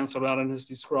that Councillor Allen has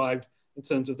described in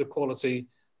terms of the quality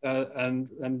and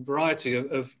variety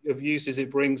of uses it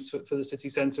brings for the city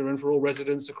centre and for all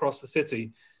residents across the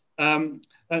city. And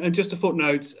just a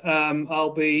footnote,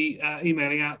 I'll be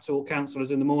emailing out to all councillors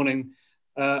in the morning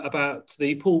about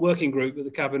the pool working group that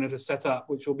the Cabinet has set up,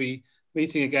 which will be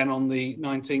meeting again on the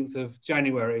 19th of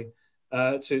January.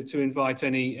 To invite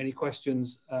any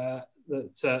questions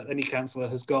that any councillor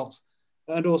has got,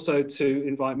 and also to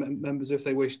invite members if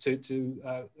they wish to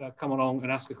come along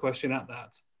and ask a question at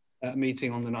that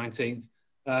meeting on the 19th.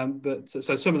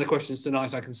 So some of the questions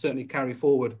tonight I can certainly carry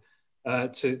forward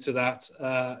to that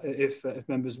if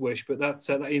members wish, but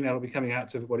that email will be coming out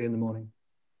to everybody in the morning.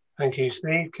 Thank you,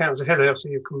 Steve. Councillor Heather, I'll see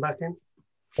you come back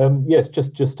in. Yes,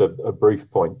 just a brief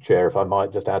point, Chair, if I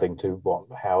might, just adding to what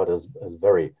Howard has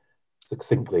very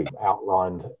succinctly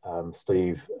outlined,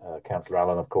 Steve, Councillor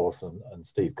Allen, of course, and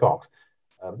Steve Cox,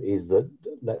 is that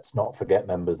let's not forget,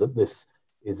 members, that this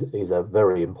is a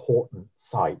very important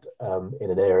site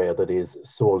in an area that is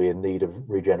sorely in need of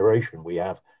regeneration. We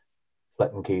have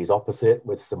Fletton Quays opposite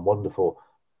with some wonderful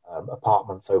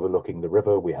apartments overlooking the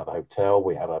river. We have a hotel,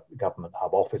 we have a government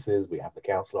hub offices, we have the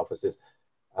council offices.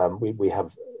 We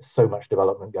have so much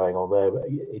development going on there.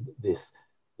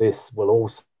 This will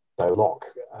also lock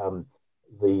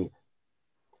the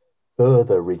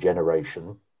further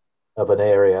regeneration of an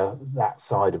area that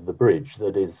side of the bridge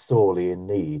that is sorely in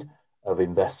need of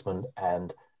investment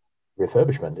and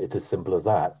refurbishment. It's as simple as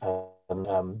that.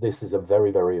 And this is a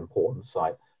very, very important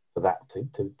site for that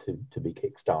to be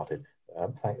kick-started.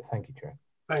 Thank you, Chair.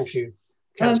 Thank you.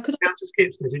 Councillor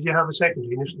Skipster, did you have a second?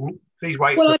 Please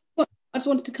wait. Well, I just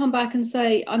wanted to come back and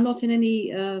say I'm not in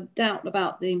any doubt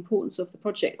about the importance of the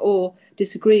project or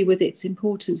disagree with its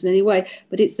importance in any way,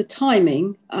 but it's the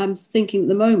timing. I'm thinking at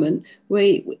the moment,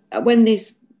 when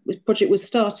this project was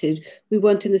started, we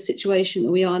weren't in the situation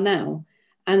that we are now.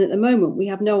 And at the moment, we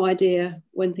have no idea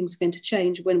when things are going to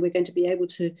change, when we're going to be able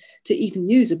to even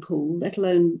use a pool, let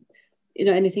alone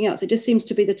anything else. It just seems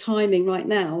to be the timing right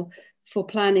now for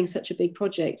planning such a big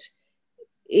project.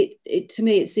 To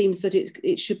me, it seems that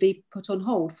it should be put on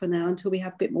hold for now until we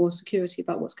have a bit more security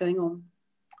about what's going on.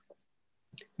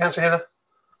 Councillor Heather.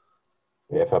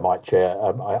 Yeah, if I might, Chair,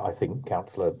 I think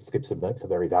Councillor Skipson makes a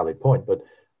very valid point, but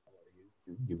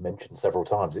you mentioned several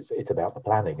times it's about the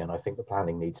planning, and I think the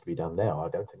planning needs to be done now. I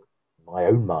don't think, in my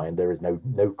own mind, there is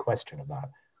no question of that,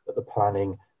 but the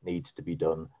planning needs to be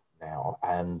done now.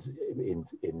 And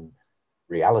in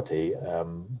reality,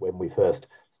 when we first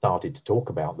started to talk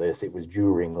about this, it was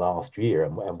during last year,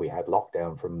 and we had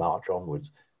lockdown from March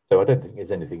onwards. So I don't think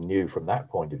there's anything new from that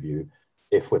point of view.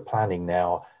 If we're planning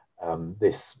now,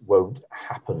 this won't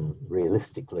happen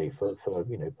realistically for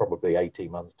probably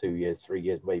 18 months, 2 years, 3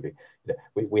 years, maybe.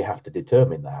 We have to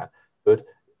determine that, but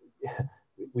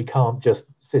we can't just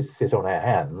sit on our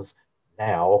hands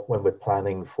now when we're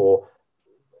planning for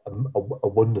a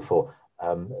wonderful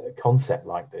concept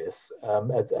like this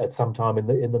at some time in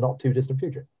the not too distant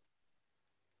future.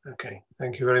 Okay,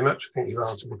 thank you very much. I think you've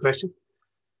answered the question.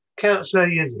 Councillor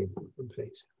Yezin,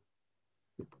 please.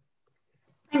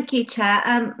 Thank you,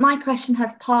 Chair. My question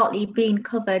has partly been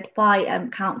covered by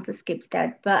Councillor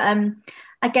Skibstead, but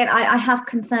again, I have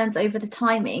concerns over the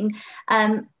timing,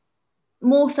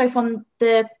 more so from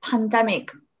the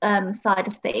pandemic side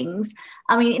of things.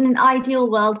 I mean, in an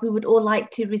ideal world, we would all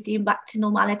like to resume back to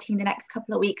normality in the next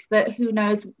couple of weeks, but who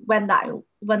knows when that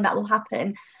will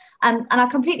happen. And I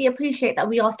completely appreciate that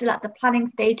we are still at the planning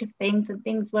stage of things, and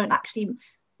things won't actually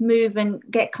move and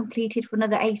get completed for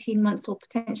another 18 months or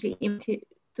potentially into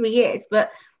 3 years.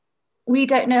 But we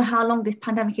don't know how long this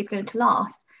pandemic is going to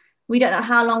last. We don't know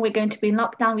how long we're going to be in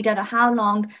lockdown. We don't know how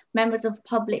long members of the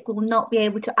public will not be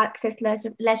able to access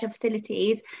leisure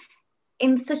facilities.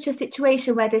 In such a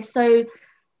situation where there's so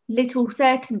little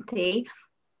certainty,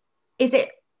 is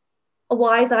it a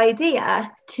wise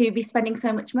idea to be spending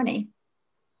so much money?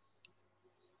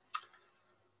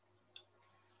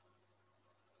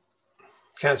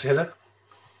 Councillor Hiller?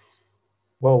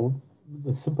 Well,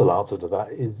 the simple answer to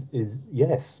that is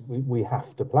yes, we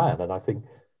have to plan. And I think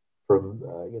from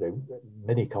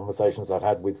many conversations I've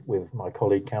had with my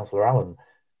colleague Councillor Allen,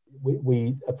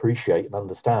 we appreciate and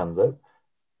understand that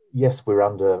yes, we're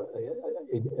under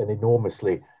an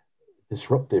enormously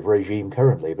disruptive regime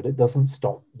currently, but it doesn't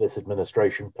stop this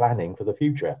administration planning for the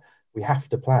future. We have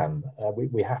to plan.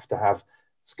 We have to have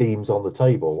schemes on the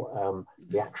table.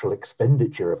 The actual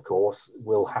expenditure, of course,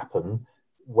 will happen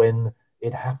when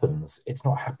it happens. It's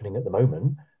not happening at the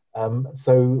moment.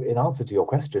 So in answer to your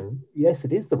question, yes,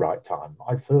 it is the right time.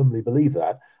 I firmly believe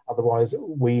that. Otherwise,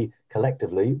 we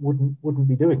collectively wouldn't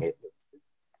be doing it.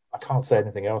 I can't say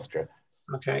anything else, Joe.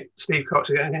 Okay, Steve Cox,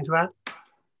 you got anything to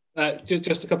add?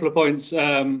 Just a couple of points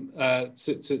to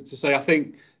say. I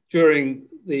think during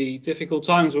the difficult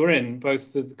times we're in,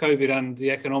 both the COVID and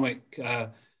the economic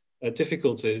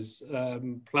difficulties,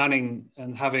 planning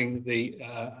and having the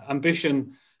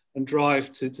ambition and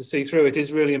drive to see through it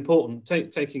is really important,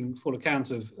 taking full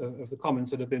account of the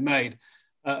comments that have been made.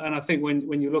 And I think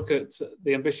when you look at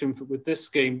the ambition with this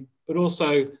scheme, but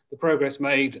also the progress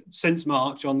made since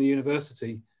March on the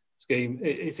university scheme,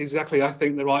 it's exactly, I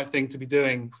think, the right thing to be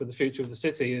doing for the future of the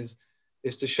city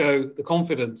is to show the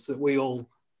confidence that we all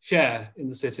share in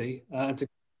the city and to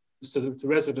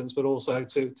residents, but also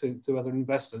to other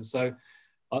investors. So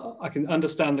I can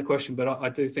understand the question, but I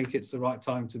do think it's the right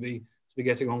time to be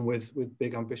getting on with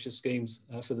big ambitious schemes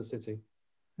for the city.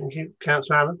 Thank you.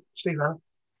 Councillor Allen. Steve Allen.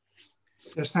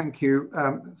 Yes, thank you.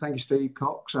 Thank you, Steve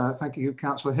Cox. Thank you,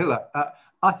 Councillor Hiller.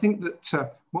 I think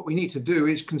that what we need to do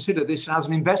is consider this as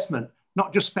an investment,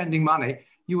 not just spending money.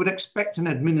 You would expect an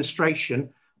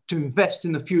administration to invest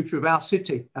in the future of our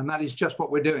city, and that is just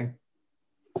what we're doing.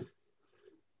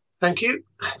 Thank you.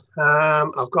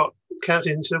 I've got,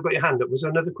 Councillor, you've still got your hand up. Was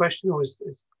there another question, or was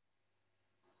there...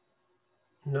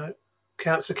 No.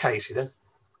 Councillor Casey, then.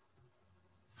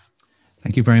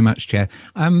 Thank you very much, Chair.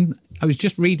 I was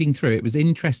just reading through. It was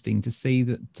interesting to see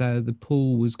that the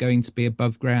pool was going to be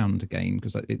above ground again,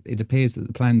 because it appears that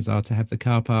the plans are to have the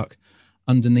car park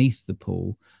underneath the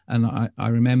pool. And I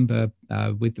remember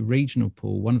with the regional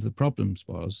pool, one of the problems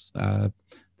was that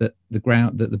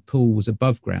the pool was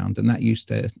above ground, and that used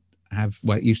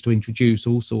to introduce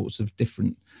all sorts of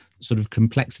different sort of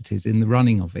complexities in the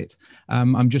running of it.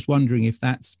 I'm just wondering if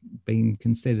that's been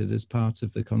considered as part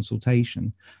of the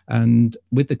consultation. And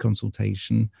with the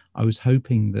consultation, I was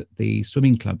hoping that the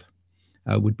swimming club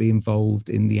would be involved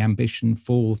in the ambition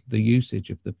for the usage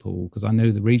of the pool, because I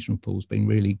know the regional pool's been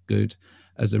really good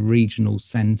as a regional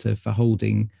centre for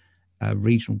holding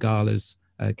regional galas,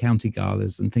 county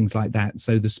galas and things like that.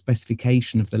 So the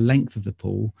specification of the length of the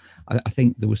pool, I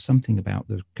think there was something about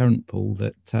the current pool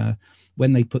that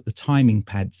when they put the timing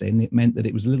pads in, it meant that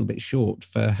it was a little bit short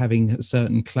for having a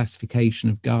certain classification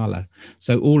of gala.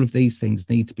 So all of these things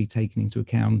need to be taken into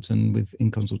account, and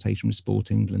in consultation with Sport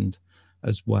England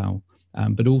as well.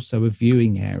 But also a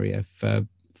viewing area for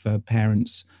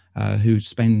parents who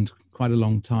spend quite a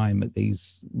long time at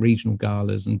these regional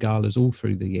galas and galas all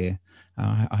through the year.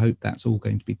 I hope that's all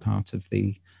going to be part of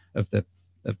the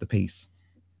piece.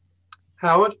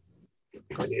 Howard.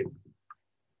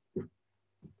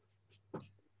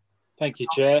 Thank you,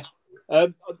 Chair.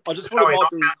 I just want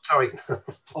to. Sorry.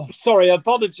 Oh, sorry.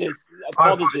 Apologies.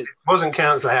 It wasn't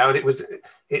Councillor Howard.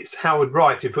 It's Howard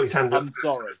Wright who put his hand up. I'm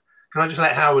sorry. Can I just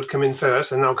let Howard come in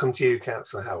first, and I'll come to you,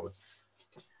 Councillor Howard.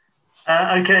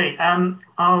 Okay,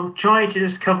 I'll try to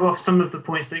just cover off some of the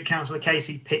points that Councillor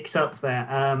Casey picked up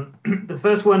there. The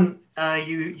first one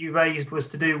you raised was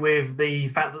to do with the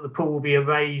fact that the pool will be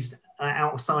raised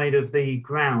outside of the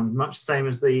ground, much the same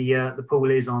as the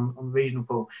pool is on the regional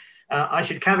pool. I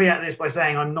should caveat this by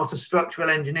saying I'm not a structural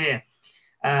engineer,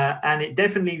 And it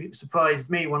definitely surprised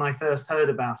me when I first heard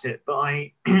about it. But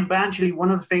but actually,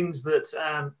 one of the things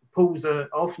that pools are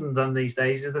often done these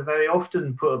days is they're very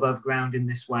often put above ground in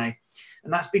this way.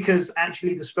 And that's because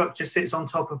actually the structure sits on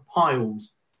top of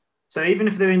piles. So even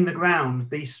if they're in the ground,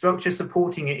 the structure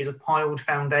supporting it is a piled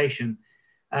foundation.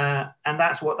 And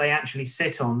that's what they actually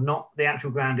sit on, not the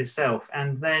actual ground itself.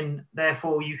 And then,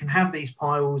 therefore, you can have these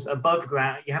piles above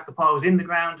ground. You have the piles in the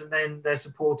ground, and then they're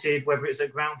supported, whether it's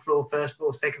at ground floor, first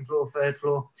floor, second floor, third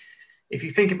floor. If you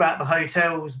think about the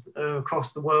hotels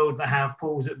across the world that have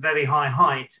pools at very high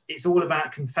height, it's all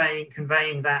about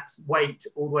conveying that weight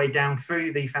all the way down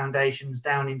through the foundations,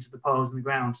 down into the piles in the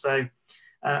ground. So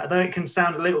although it can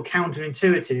sound a little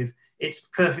counterintuitive, it's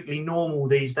perfectly normal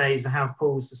these days to have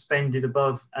pools suspended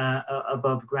above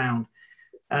ground.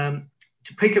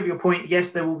 To pick up your point, yes,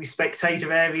 there will be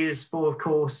spectator areas for, of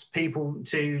course, people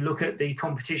to look at the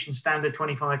competition standard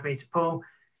 25-metre pool.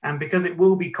 And because it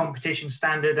will be competition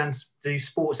standard and the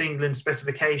Sports England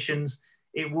specifications,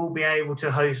 it will be able to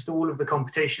host all of the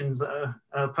competitions that are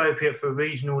appropriate for a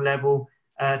regional level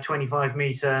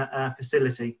 25-metre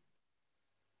facility.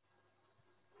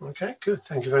 Okay, good.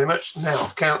 Thank you very much.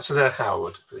 Now, Councillor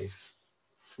Howard, please.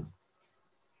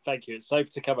 Thank you. It's safe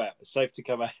to come out. It's safe to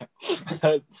come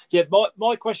out. Yeah,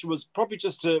 my question was probably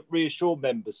just to reassure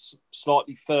members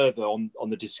slightly further on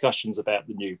the discussions about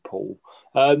the new pool.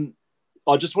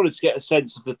 I just wanted to get a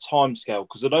sense of the timescale,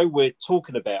 because I know we're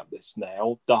talking about this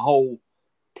now, the whole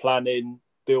planning,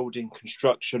 building,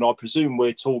 construction. I presume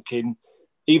we're talking,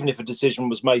 even if a decision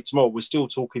was made tomorrow, we're still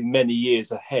talking many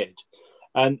years ahead.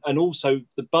 And also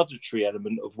the budgetary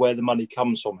element of where the money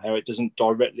comes from, how it doesn't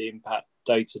directly impact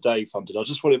day-to-day funding. I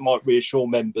just thought it might reassure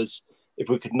members if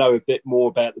we could know a bit more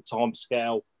about the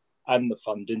timescale and the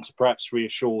funding to perhaps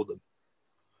reassure them.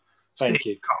 Thank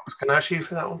you. Cox, can I ask you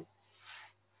for that one?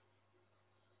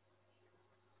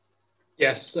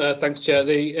 Yes, thanks, Chair.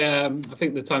 I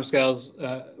think the timescales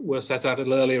were set out a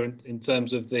little earlier in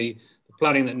terms of the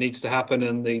planning that needs to happen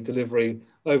and the delivery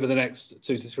over the next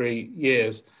 2 to 3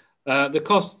 years.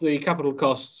 The capital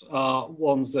costs are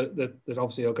ones that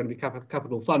obviously are going to be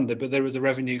capital funded, but there is a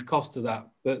revenue cost to that.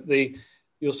 But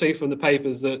you'll see from the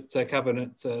papers that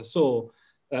Cabinet saw,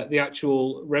 the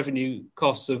actual revenue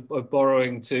costs of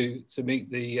borrowing to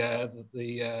meet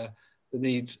the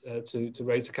need to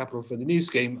raise the capital for the new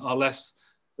scheme are less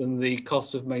than the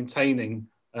costs of maintaining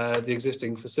the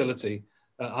existing facility.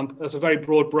 That's a very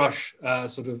broad brush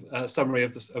summary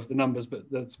of the numbers,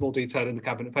 but that's more detailed in the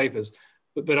Cabinet papers.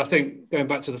 But I think, going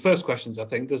back to the first questions, I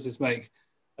think, does this make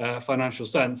financial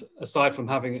sense, aside from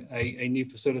having a new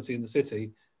facility in the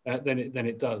city, then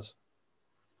it does.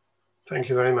 Thank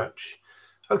you very much.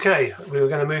 Okay, we were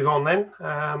going to move on then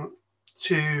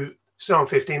to still on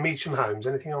 15 Meacham Homes.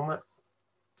 Anything on that?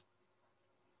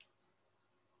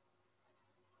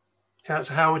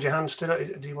 Councillor Howard, your hand still up?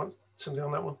 Do you want something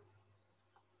on that one?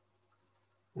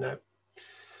 No.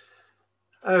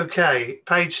 Okay,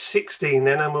 page 16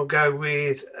 then, and we'll go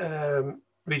with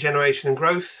regeneration and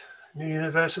growth, new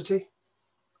university.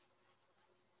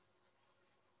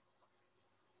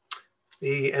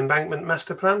 The embankment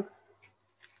master plan.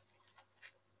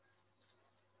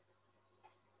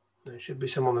 There should be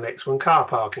some on the next one. Car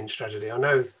parking strategy. I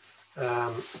know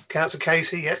Councillor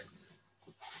Casey, yeah.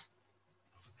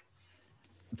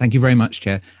 Thank you very much,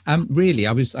 Chair. Really,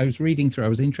 I was reading through. I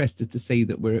was interested to see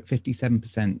that we're at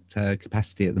 57%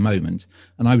 capacity at the moment,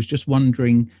 and I was just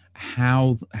wondering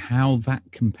how that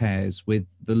compares with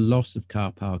the loss of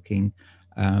car parking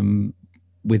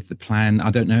with the plan.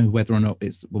 I don't know whether or not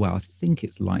it's, well, I think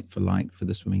it's like for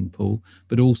the swimming pool,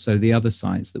 but also the other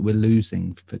sites that we're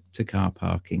losing to car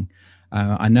parking.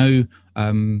 I know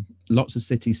lots of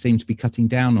cities seem to be cutting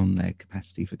down on their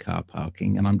capacity for car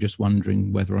parking, and I'm just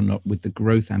wondering whether or not, with the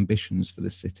growth ambitions for the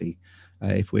city,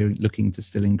 if we're looking to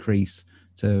still increase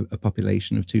to a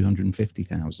population of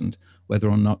 250,000, whether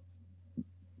or not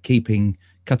cutting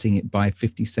it by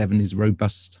 57 is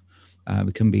robust,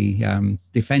 can be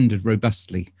defended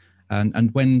robustly.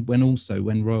 And when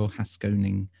Royal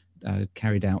Haskoning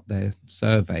carried out their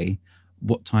survey,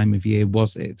 what time of year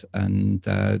was it,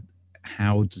 and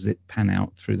how does it pan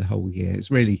out through the whole year?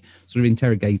 It's really sort of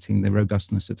interrogating the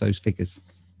robustness of those figures.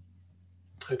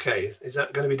 Okay, is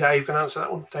that going to be Dave going to answer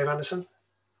that one? Dave Anderson?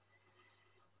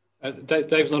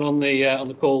 Dave's not on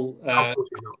the call. Of course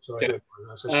he's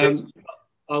not, sorry.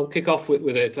 I'll kick off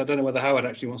with it. I don't know whether Howard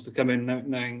actually wants to come in,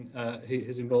 knowing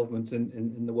his involvement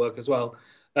in the work as well.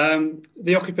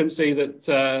 The occupancy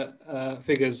that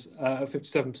figures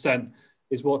 57%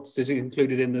 is what is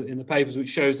included in the papers, which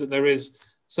shows that there is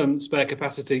some spare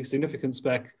capacity, significant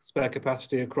spare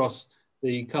capacity across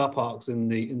the car parks in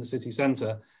the city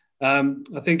centre.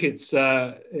 I think it's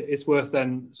worth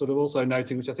then sort of also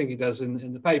noting, which I think he does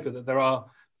in the paper, that there are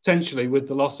potentially, with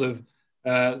the loss of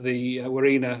the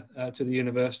Warina to the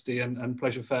university and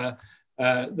Pleasure Fair,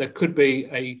 there could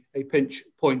be a pinch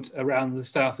point around the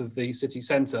south of the city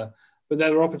centre. But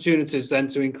there are opportunities then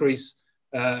to increase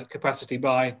capacity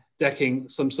by decking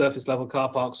some surface level car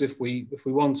parks if we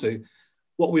want to.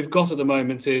 What we've got at the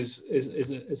moment is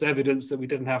evidence that we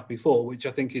didn't have before, which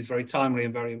I think is very timely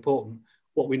and very important.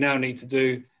 What we now need to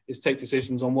do is take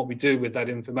decisions on what we do with that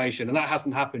information, and that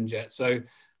hasn't happened yet. So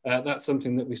that's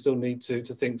something that we still need to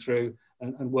think through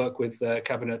and work with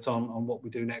Cabinet on what we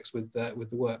do next with the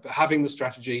work. But having the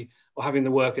strategy or having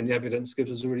the work and the evidence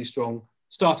gives us a really strong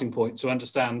starting point to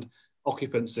understand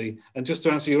occupancy. And just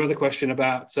to answer your other question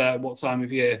about what time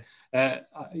of year,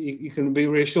 you can be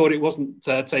reassured it wasn't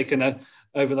taken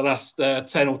over the last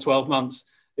 10 or 12 months.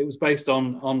 It was based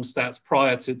on stats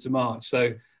prior to March.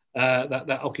 So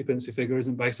that occupancy figure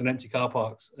isn't based on empty car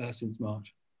parks since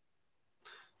March.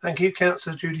 Thank you.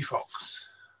 Councillor Judy Fox.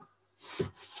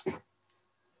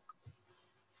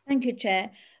 Thank you, Chair.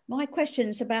 My question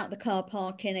is about the car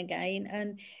parking again,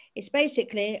 and it's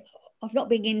basically, I've not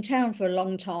been in town for a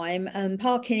long time,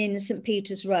 parking in St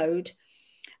Peter's Road.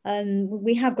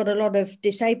 We have got a lot of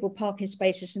disabled parking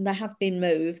spaces and they have been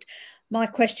moved. My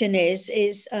question is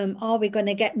are we going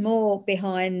to get more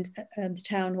behind the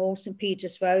Town Hall, St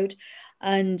Peter's Road?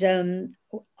 And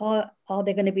are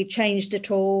they going to be changed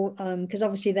at all? Because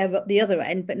obviously they're up the other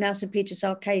end, but now St Peter's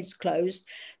Arcade's closed.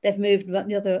 They've moved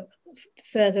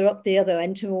further up the other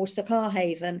end towards the Car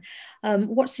Haven.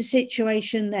 What's the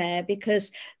situation there?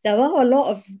 Because there are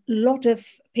a lot of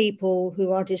people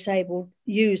who are disabled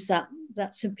use that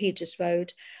St Peter's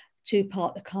Road to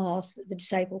park the cars, the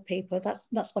disabled people.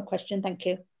 That's my question. Thank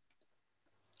you.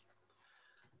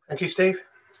 Thank you, Steve.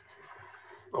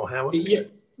 Or Howard?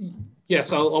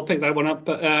 Yes, I'll pick that one up.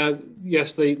 But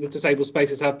yes, the disabled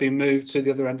spaces have been moved to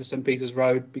the other end of St Peter's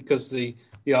Road because the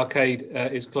arcade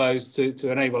is closed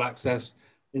to enable access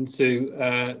into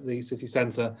the city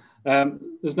centre.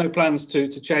 There's no plans to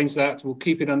change that. We'll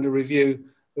keep it under review,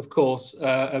 of course,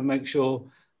 and make sure.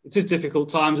 It is difficult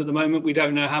times at the moment. We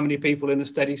don't know how many people in a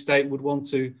steady state would want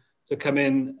to come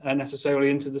in necessarily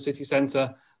into the city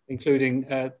centre,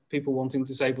 including people wanting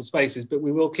disabled spaces. But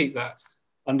we will keep that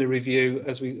under review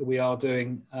as we are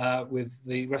doing with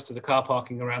the rest of the car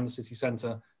parking around the city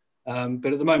centre.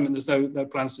 But at the moment, there's no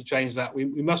plans to change that. We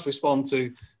must respond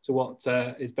to what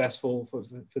is best for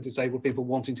disabled people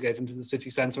wanting to get into the city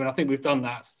centre. And I think we've done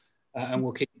that, and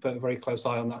we'll keep a very close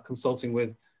eye on that, consulting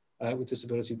with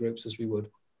disability groups as we would.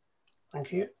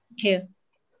 Thank you. Thank you.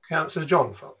 Councillor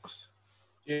John Fox.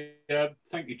 Yeah,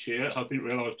 thank you, Chair. I didn't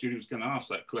realise Judy was going to ask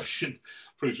that question.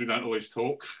 Proves we don't always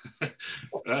talk.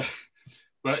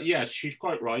 But yes, she's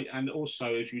quite right. And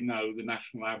also, as you know, the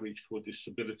national average for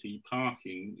disability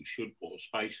parking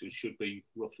spaces should be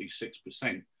roughly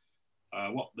 6%.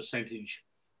 What percentage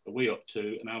are we up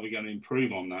to, and are we going to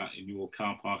improve on that in your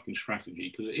car parking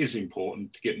strategy? Because it is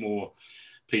important to get more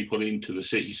people into the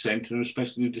city centre, and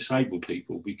especially the disabled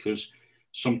people, because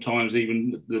sometimes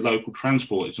even the local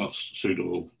transport is not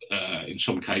suitable in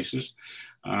some cases.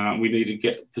 We need to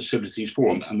get facilities for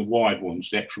them, and the wide ones,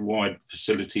 the extra wide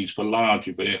facilities for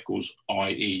larger vehicles,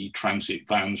 i.e. transit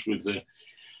vans with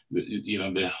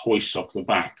the hoists off the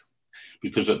back.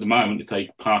 Because at the moment, if they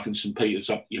park in St Peter's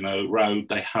Road,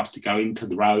 they have to go into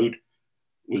the road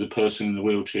with a person in a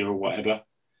wheelchair or whatever,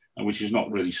 and which is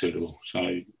not really suitable.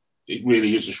 So it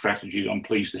really is a strategy. I'm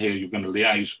pleased to hear you're going to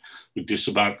liaise with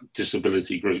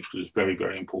disability groups, because it's very,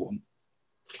 very important.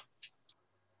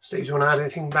 Steve, do you want to add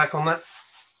anything back on that?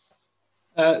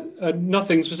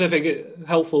 Nothing specific.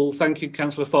 Helpful. Thank you,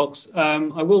 Councillor Fox.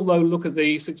 I will, though, look at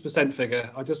the 6%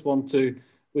 figure. I just want to,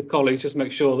 with colleagues, just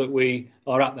make sure that we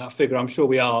are at that figure. I'm sure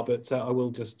we are, but I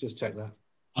will just check that.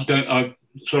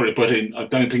 Sorry, but I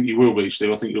don't think you will be,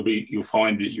 Steve. I think you'll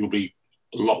find that you'll be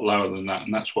a lot lower than that,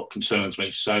 and that's what concerns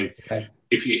me. So okay.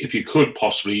 if you could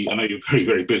possibly, I know you're very,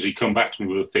 very busy, come back to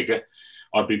me with a figure,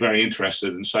 I'd be very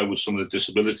interested, and so would some of the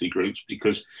disability groups,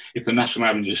 because if the national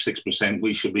average is 6%,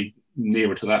 we should be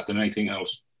nearer to that than anything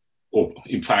else. Or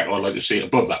in fact, I'd like to see it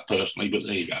above that personally, but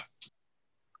there you go.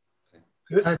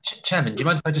 Chairman, do you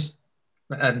mind if I just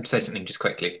say something just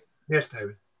quickly? Yes,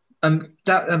 David.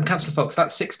 Councillor Fox, that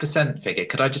 6% figure,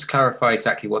 could I just clarify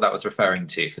exactly what that was referring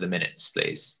to for the minutes,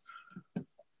 please?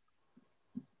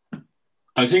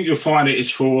 I think you'll find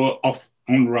it's for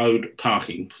on-road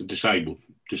parking for disabled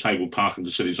parking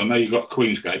facilities. I know you've got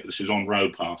Queensgate, but this is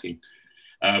on-road parking.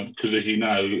 Because as you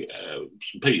know,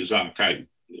 St Peter's Arcade,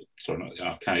 sorry, not the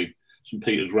arcade, St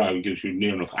Peter's Road gives you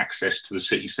near enough access to the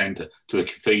city centre, to the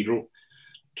cathedral,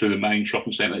 to the main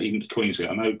shopping centre, even to Queensgate.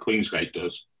 I know Queensgate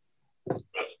does, but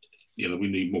you know, we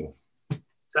need more. Is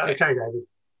that okay, David?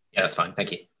 Yeah, that's fine.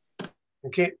 Thank you.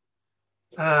 Thank you.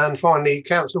 And finally,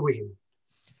 Councillor Wiggin.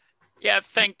 Yeah,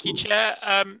 thank you, Chair.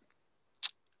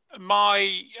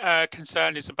 My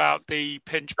concern is about the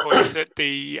pinch points at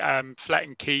the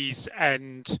Fletton Quays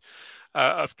end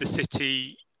of the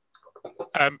city,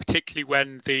 particularly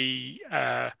when the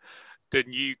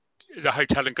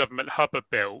hotel and government hub are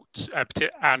built,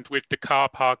 and with the car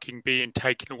parking being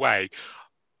taken away.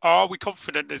 Are we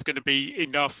confident there's going to be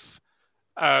enough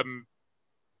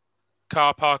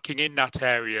car parking in that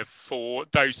area for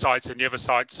those sites and the other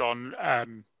sites on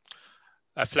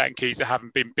Fletton Quays that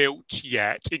haven't been built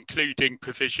yet, including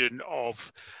provision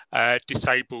of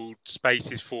disabled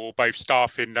spaces for both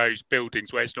staff in those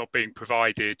buildings where it's not being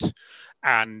provided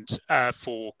and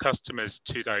for customers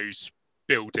to those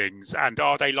buildings? And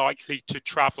are they likely to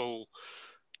travel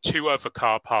to other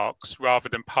car parks rather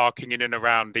than parking in and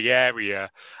around the area?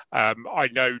 I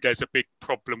know there's a big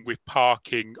problem with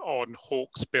parking on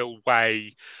Hawksbill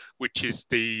Way, which is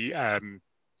the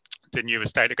new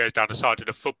estate that goes down the side of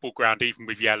the football ground, even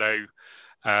with yellow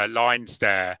lines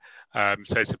there.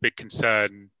 So it's a big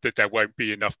concern that there won't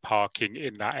be enough parking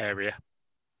in that area.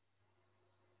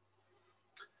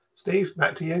 Steve,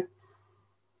 back to you.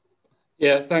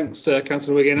 Yeah, thanks,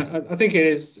 Councillor Wiggin. I think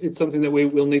it's something that we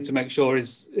will need to make sure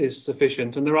is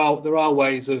sufficient, and there are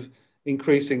ways of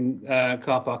increasing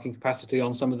car parking capacity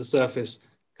on some of the surface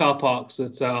car parks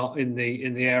that are in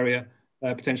the area,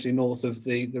 potentially north of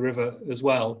the river as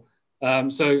well.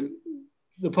 So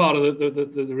the part of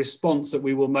the response that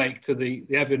we will make to the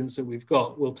evidence that we've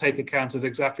got will take account of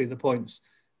exactly the points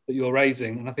that you're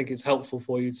raising, and I think it's helpful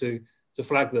for you to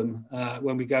flag them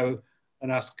when we go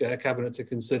and ask Cabinet to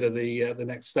consider the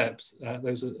next steps.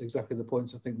 Those are exactly the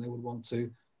points I think they would want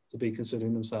to be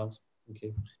considering themselves. Thank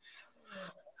you.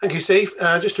 Thank you, Steve.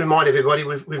 Just to remind everybody,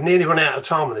 we've nearly run out of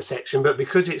time on this section, but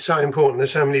because it's so important,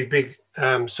 there's so many big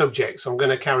subjects, I'm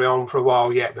going to carry on for a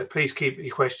while yet, but please keep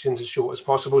your questions as short as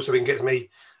possible so we can get as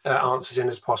many answers in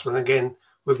as possible. And again,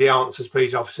 with the answers,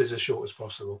 please, officers, as short as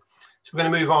possible. So we're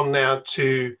going to move on now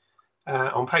to,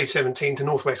 on page 17, to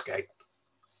North West Gate.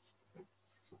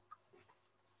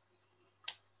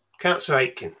 Councillor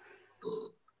Aitken.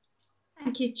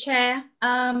 Thank you, Chair.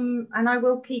 And I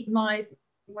will keep my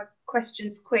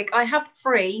questions quick. I have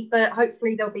 3, but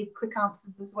hopefully there'll be quick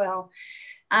answers as well.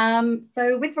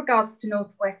 So with regards to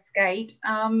North West Gate,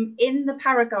 in the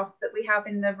paragraph that we have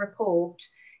in the report,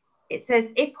 it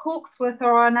says if Hawksworth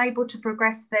are unable to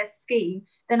progress their scheme,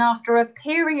 then after a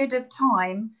period of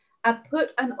time, a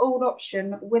put and all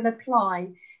option will apply.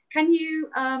 Can you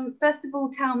first of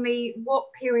all tell me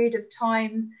what period of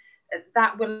time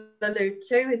that will allude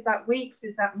to? Is that weeks?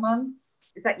 Is that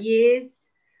months? Is that years?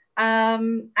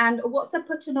 And what's a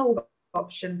put and all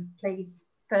option, please,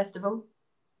 first of all?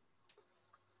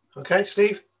 Okay,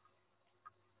 Steve.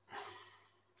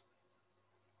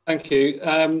 Thank you.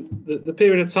 The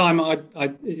period of time,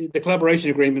 the collaboration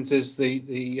agreement is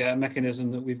the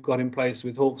mechanism that we've got in place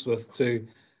with Hawksworth to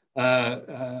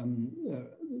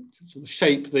sort of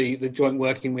shape the joint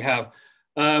working we have.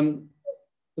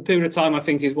 The period of time, I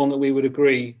think, is one that we would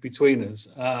agree between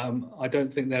us. I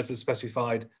don't think there's a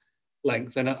specified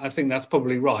length, and I think that's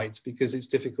probably right, because it's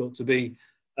difficult to be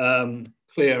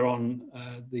clear on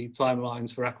the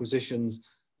timelines for acquisitions,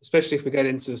 especially if we get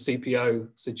into a CPO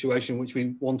situation, which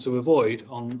we want to avoid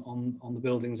on the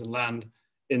buildings and land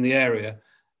in the area.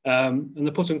 And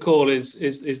the put and call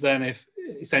is then if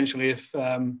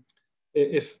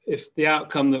the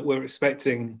outcome that we're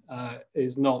expecting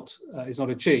is not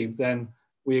achieved, then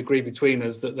we agree between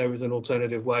us that there is an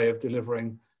alternative way of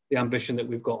delivering the ambition that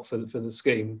we've got for the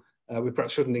scheme. We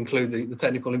perhaps shouldn't include the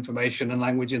technical information and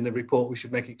language in the report. We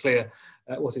should make it clear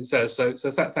what it says. So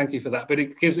thank you for that. But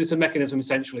it's a mechanism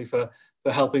essentially for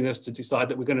helping us to decide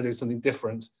that we're going to do something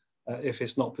different if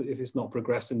it's not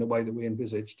progressed in the way that we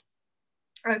envisaged.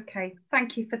 Okay,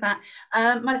 thank you for that.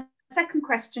 My second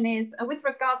question is with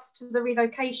regards to the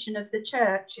relocation of the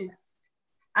churches.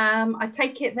 I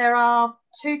take it there are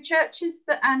 2 churches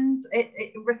and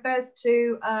it refers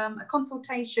to a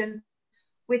consultation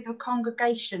with the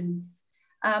congregations.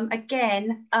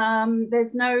 Again,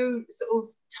 there's no sort of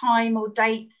time or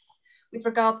dates with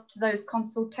regards to those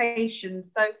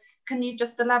consultations. So can you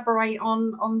just elaborate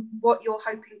on what you're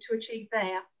hoping to achieve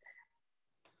there?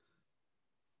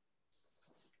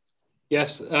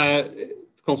 Yes,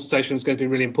 consultation is going to be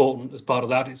really important as part of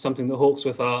that. It's something that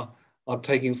Hawksworth are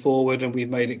taking forward, and we've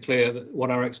made it clear that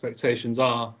what our expectations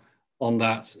are on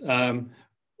that.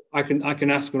 I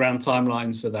can ask around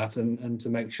timelines for that and to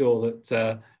make sure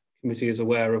that committee is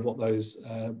aware of what those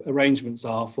arrangements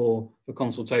are for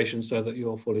consultation, so that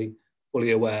you're fully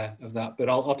aware of that. But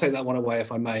I'll take that one away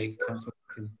if I may, Councillor.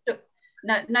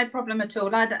 No problem at all.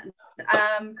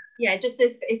 Yeah, just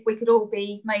if we could all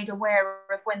be made aware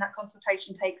of when that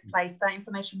consultation takes place, that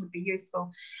information would be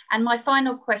useful. And my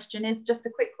final question is just a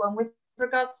quick one with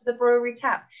regards to the brewery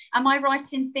tap. Am I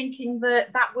right in thinking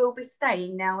that that will be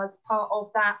staying now as part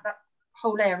of that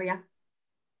whole area?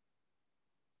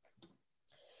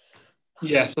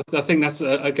 Yes, I think that's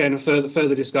again a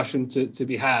further discussion to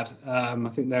be had. I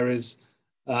think there is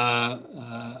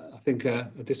I think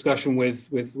a discussion with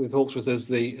Hawksworth as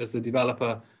the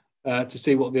developer to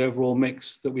see what the overall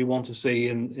mix that we want to see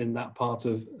in that part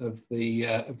of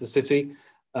the city.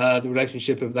 The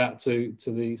relationship of that to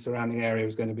the surrounding area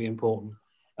is going to be important.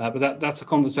 But that's a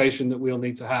conversation that we'll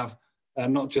need to have,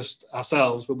 not just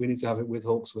ourselves, but we need to have it with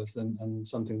Hawksworth, and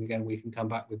something again we can come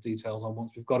back with details on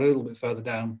once we've got a little bit further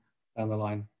down the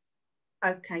line.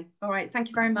 Okay, all right. Thank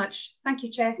you very much. Thank you,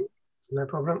 Chair. No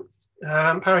problem.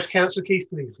 Parish Councillor Keith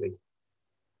Leasley.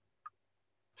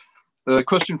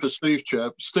 Question for Steve,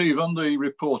 Chair. Steve, on the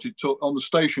report, it took on the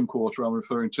station quarter I'm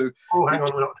referring to. Oh, hang on,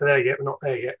 we're not there yet. We're not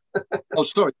there yet. Oh,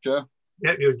 sorry, Chair.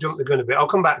 Yep, you've jumped the gun a bit. I'll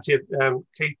come back to you,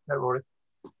 Keith. Don't worry.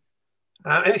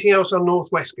 Anything else on North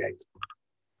Westgate?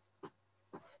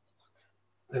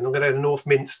 Then I'm going to go to North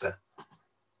Minster.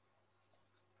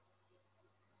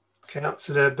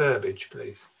 Councillor Burbidge,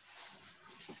 please.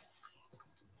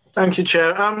 Thank you,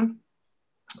 Chair.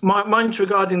 Mine's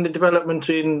regarding the development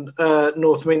in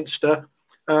North Minster,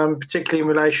 particularly in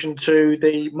relation to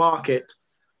the market.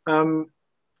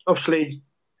 Obviously,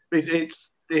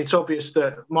 it's obvious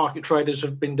that market traders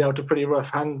have been dealt a pretty rough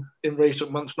hand in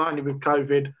recent months, not only with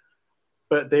COVID,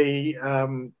 but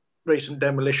the recent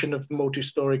demolition of the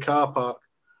multi-storey car park.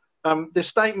 The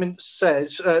statement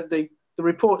says, the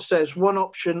report says, one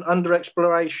option under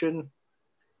exploration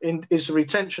is the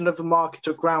retention of the market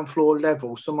at ground floor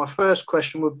level. So my first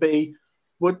question would be,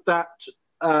 would that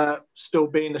still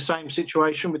be in the same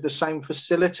situation with the same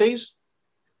facilities?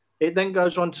 It then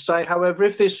goes on to say, however,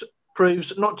 if this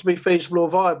proves not to be feasible or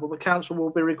viable, the council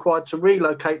will be required to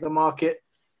relocate the market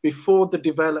before the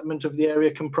development of the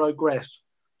area can progress.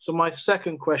 So my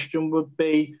second question would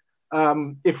be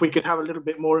if we could have a little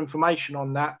bit more information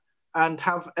on that, and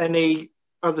have any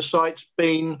other sites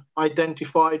been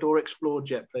identified or explored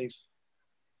yet, please?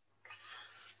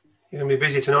 You're going to be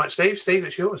busy tonight, Steve. Steve,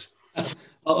 it's yours.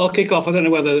 I'll kick off. I don't know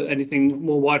whether anything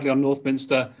more widely on North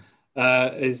Minster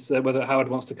is whether Howard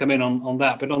wants to come in on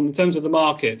that. But in terms of the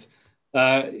market,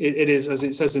 it is, as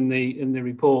it says in the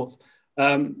report,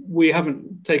 we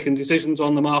haven't taken decisions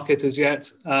on the market as yet.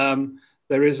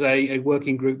 There is a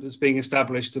working group that's being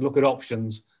established to look at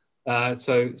options. And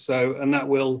that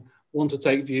will want to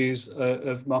take views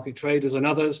of market traders and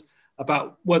others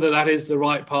about whether that is the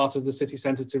right part of the city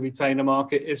centre to retain a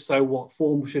market. If so, what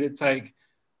form should it take?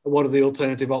 What are the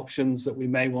alternative options that we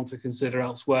may want to consider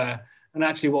elsewhere? And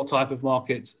actually, what type of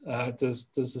market does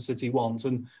the city want?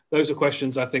 And those are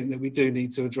questions I think that we do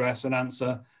need to address and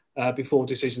answer before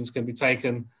decisions can be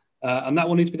taken. And that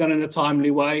will need to be done in a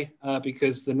timely way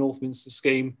because the North Minster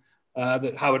scheme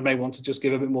that Howard may want to just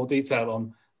give a bit more detail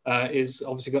on is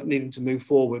obviously needing to move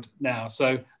forward now.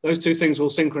 So those two things will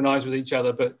synchronise with each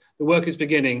other, but the work is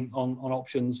beginning on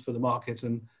options for the market,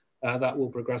 and that will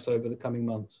progress over the coming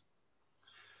months.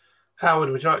 Howard,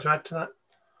 would you like to add to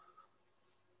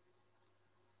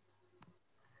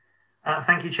that?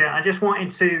 Thank you, Chair. I just wanted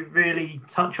to really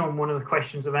touch on one of the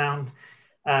questions around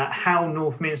how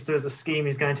North Minster as a scheme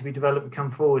is going to be developed and come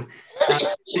forward.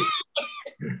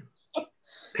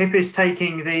 PIP is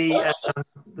taking the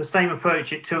same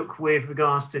approach it took with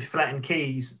regards to Flattened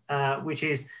Quays, which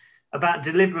is about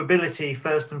deliverability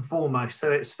first and foremost.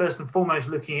 So it's first and foremost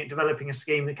looking at developing a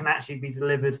scheme that can actually be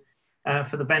delivered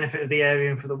for the benefit of the area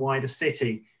and for the wider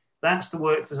city. That's the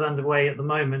work that's underway at the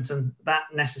moment, and that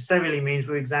necessarily means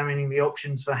we're examining the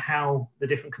options for how the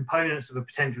different components of a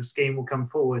potential scheme will come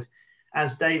forward.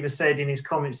 As Dave has said in his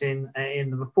comments in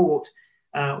the report,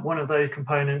 one of those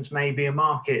components may be a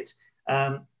market.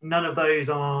 None of those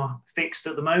are fixed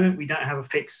at the moment. We don't have a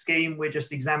fixed scheme. We're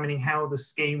just examining how the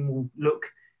scheme will look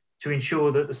to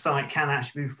ensure that the site can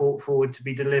actually be brought forward to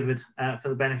be delivered for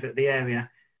the benefit of the area.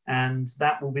 And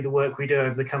that will be the work we do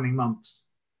over the coming months.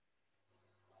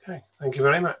 Okay, thank you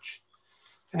very much.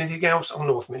 Anything else on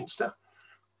North Minster?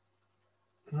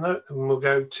 No, then we'll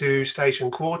go to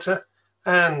Station Quarter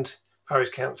and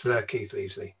Parish Councillor Keith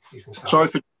Leasley. You can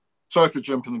start. Sorry for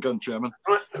jumping the gun, Chairman.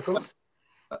 Right, no problem.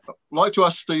 like to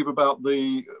ask Steve about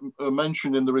the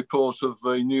mention in the report of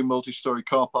a new multi-storey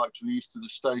car park to the east of the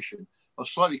station. I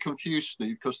was slightly confused,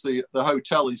 Steve, because the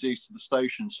hotel is east of the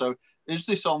station. So is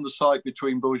this on the site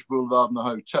between Bush Boulevard and the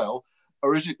hotel,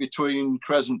 or is it between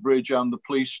Crescent Bridge and the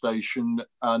police station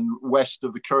and west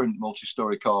of the current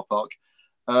multi-storey car park?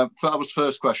 That was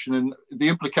first question. And the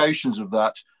implications of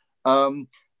that,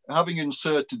 having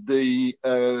inserted the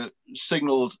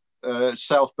signalled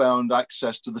southbound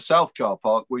access to the south car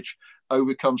park, which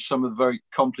overcomes some of the very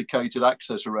complicated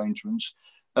access arrangements.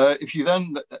 If you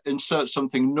then insert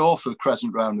something north of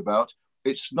Crescent Roundabout,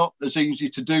 it's not as easy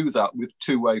to do that with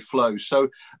two-way flow. So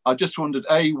I just wondered,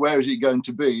 A, where is it going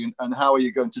to be, and how are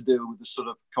you going to deal with the sort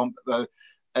of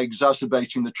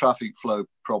exacerbating the traffic flow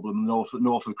problem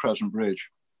north of Crescent Bridge?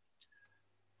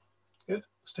 Good.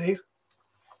 Steve?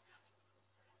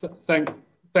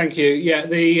 Thank you. Yeah,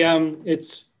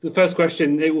 it's the first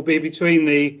question. It will be between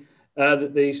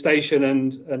the station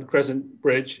and Crescent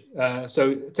Bridge.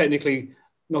 So technically,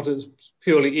 not as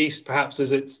purely east, perhaps,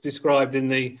 as it's described in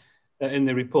the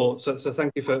report. So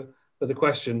thank you for the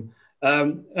question.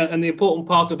 And the important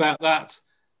part about that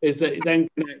is that it then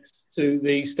connects to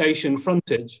the station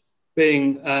frontage,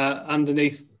 being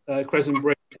underneath Crescent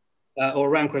Bridge or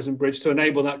around Crescent Bridge, to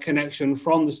enable that connection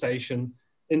from the station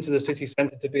into the city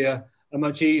centre to be a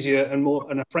much easier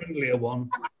and a friendlier one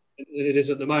than it is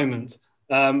at the moment.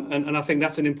 And I think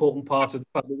that's an important part of the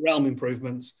public realm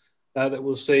improvements that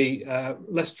we'll see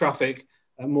less traffic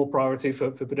and more priority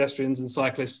for pedestrians and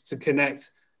cyclists to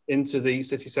connect into the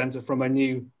city centre from a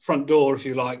new front door, if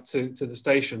you like, to the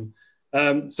station.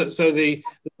 So there's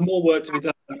more work to be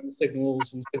done on the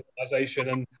signals and signalisation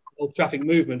and all traffic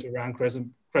movement around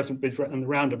Crescent Bridge and the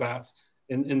roundabout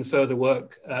in the further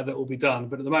work that will be done.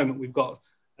 But at the moment, we've got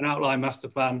an outline master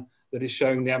plan that is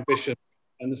showing the ambition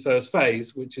and the first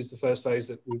phase, which is the first phase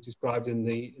that we've described in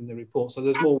the report. So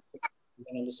there's more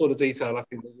on the sort of detail I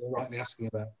think that you're rightly asking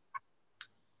about.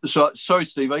 So, sorry,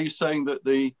 Steve, are you saying that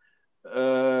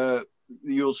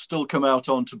you'll still come out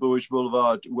onto Bush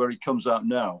Boulevard where it comes out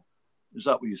now? Is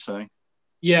that what you're saying?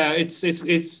 Yeah, it's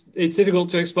difficult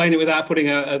to explain it without putting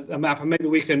a map, and maybe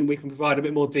we can provide a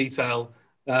bit more detail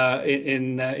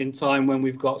in time when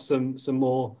we've got some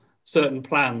more certain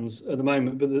plans at the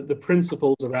moment. But the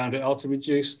principles around it are to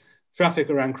reduce traffic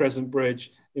around Crescent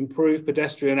Bridge, improve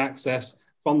pedestrian access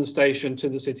from the station to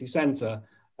the city centre,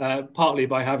 partly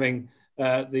by having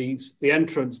the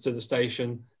entrance to the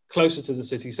station closer to the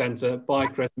city centre by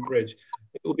Crescent Bridge.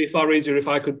 It would be far easier if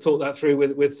I could talk that through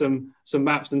with some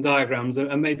maps and diagrams,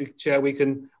 and maybe, Chair, we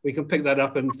can pick that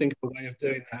up and think of a way of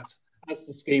doing that as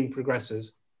the scheme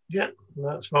progresses. Yeah,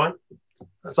 that's fine.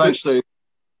 Thanks, Steve.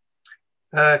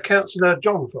 Councillor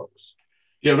John Fox.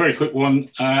 Yeah, very quick one.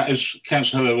 As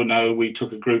Councillor will know, we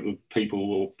took a group of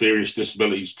people with various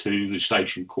disabilities to the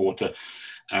station quarter,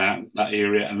 that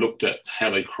area, and looked at how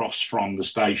they cross from the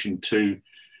station to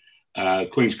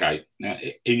Queensgate. Now,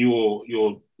 in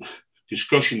your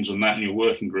discussions on that in your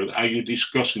working group, are you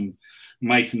discussing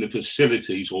making the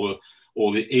facilities or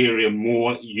the area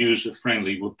more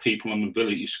user-friendly with people on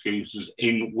mobility scooters,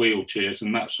 in wheelchairs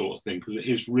and that sort of thing? Because it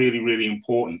is really, really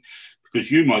important,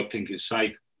 because you might think it's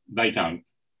safe, they don't.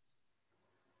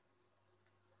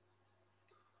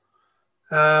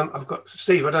 I've got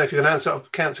Steve. I don't know if you can answer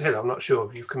up Councillor Hill. I'm not sure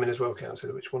if you've come in as well,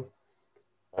 Councillor. Which one?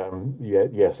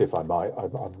 Yes, if I might.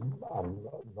 I'm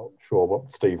not sure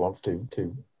what Steve wants to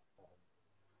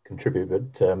contribute,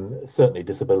 but certainly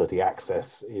disability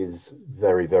access is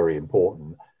very, very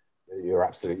important. You're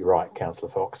absolutely right,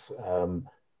 Councillor Fox.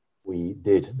 We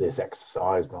did this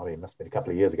exercise, I mean, it must have been a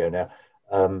couple of years ago now,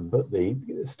 but the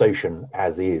station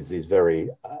as is very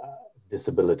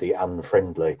disability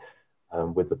unfriendly,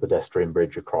 with the pedestrian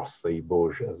bridge across the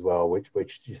Bouge as well, which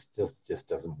just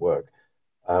doesn't work.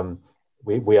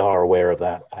 We are aware of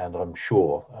that, and I'm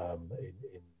sure,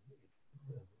 in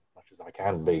as much as I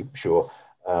can be sure,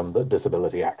 that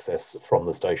disability access from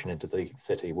the station into the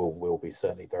city will be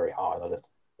certainly very high on the list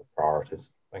of priorities.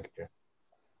 Thank you, Chair.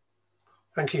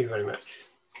 Thank you very much.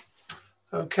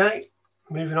 Okay,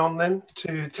 moving on then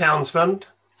to Towns Fund.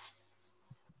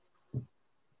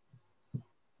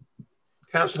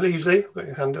 Councillor Leasley, got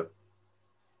your hand up.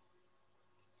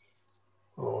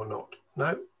 Or not?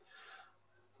 No?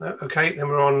 No? Okay, then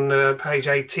we're on page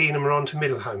 18 and we're on to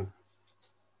Middleham.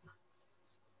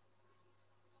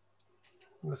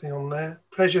 Nothing on there.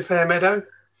 Pleasure Fair Meadow.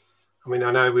 I mean,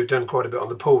 I know we've done quite a bit on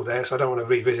the pool there, so I don't want to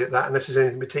revisit that unless there's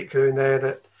anything particular in there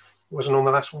that wasn't on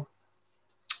the last one.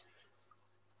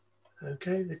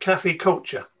 Okay, the cafe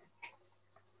culture.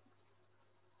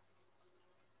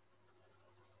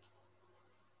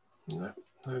 No.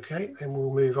 Okay, then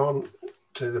we'll move on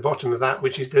to the bottom of that,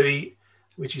 which is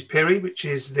PIRI, which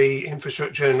is the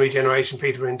Infrastructure and Regeneration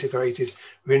Peterborough Integrated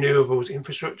Renewables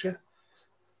Infrastructure,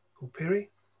 called PIRI.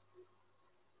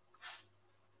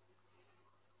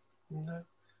 No.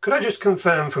 Could I just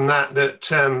confirm from that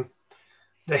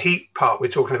the heat part we're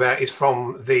talking about is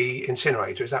from the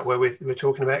incinerator? Is that where we're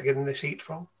talking about getting this heat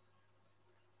from?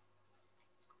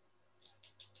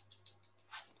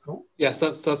 Cool. Yes,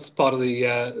 that's part of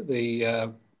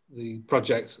the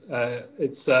project.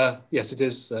 Yes, it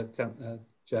is, Chair.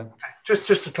 Okay.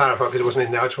 Just to clarify, because it wasn't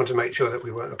in there, I just want to make sure that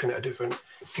we weren't looking at a different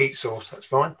heat source. That's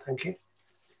fine. Thank you.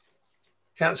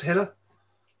 Councillor Hiller?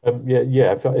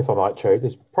 Yeah. If I might, Chair,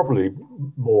 there's probably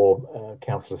more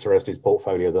Councillor Seresti's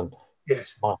portfolio than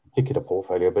my particular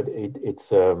portfolio, but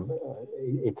it's a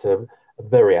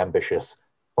very ambitious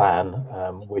plan,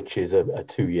 which is a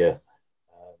 2-year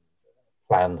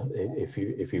plan,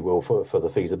 if you will, for the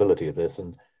feasibility of this,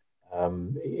 and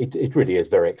it really is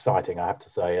very exciting, I have to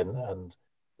say, and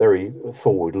very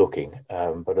forward-looking.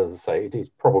 But as I say, it is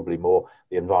probably more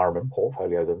the environment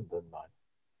portfolio than mine.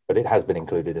 But it has been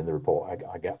included in the report.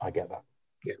 I get that.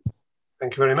 Yeah.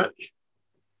 Thank you very much.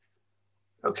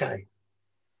 Okay.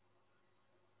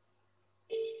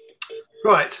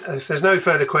 Right. If there's no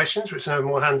further questions, which no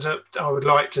more hands up, I would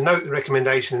like to note the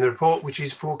recommendation in the report, which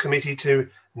is for committee to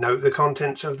note the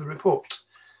contents of the report.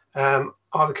 Are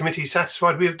the committee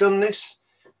satisfied we have done this?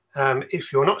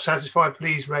 If you're not satisfied,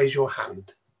 please raise your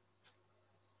hand.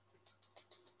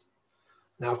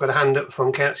 Now I've got a hand up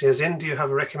from Councillor Zinn. Do you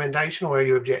have a recommendation or are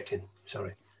you objecting?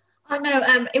 Sorry. Oh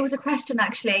no, it was a question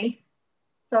actually.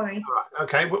 Sorry. All right.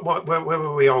 Okay. Where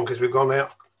were we on? Because we've gone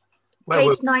out.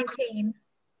 Page 19.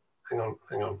 Hang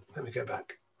on. Let me go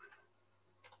back.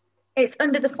 It's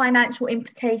under the financial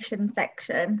implications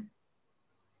section.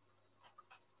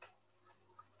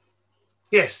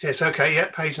 Yes. Okay. Yeah.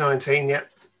 Page 19. Yeah.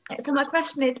 So my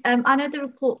question is, I know the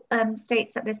report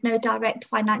states that there's no direct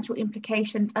financial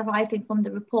implications arising from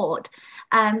the report.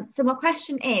 So my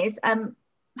question is,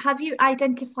 have you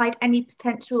identified any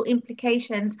potential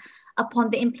implications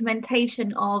upon the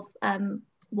implementation of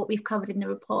what we've covered in the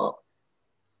report?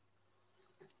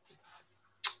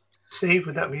 Steve,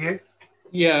 would that be you?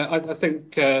 Yeah, I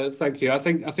think. Thank you. I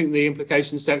think the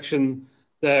implications section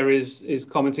there is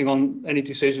commenting on any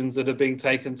decisions that are being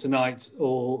taken tonight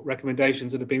or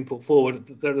recommendations that are being put forward.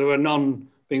 There are none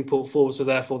being put forward, so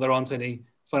therefore there aren't any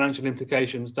financial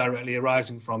implications directly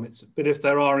arising from it. But if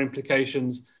there are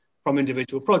implications from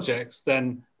individual projects,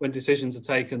 then when decisions are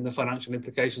taken, the financial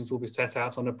implications will be set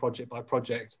out on a project by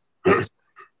project basis.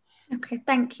 Okay,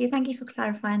 thank you. Thank you for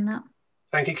clarifying that.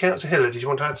 Thank you. Councillor Hiller, did you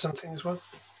want to add something as well?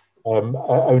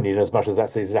 Only in as much as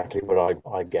that's exactly what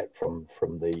I get from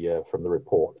the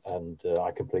report, and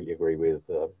I completely agree with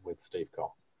Steve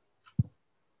Cole.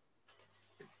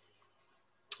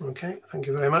 Okay, thank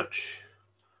you very much.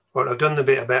 Right, I've done the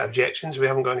bit about objections. We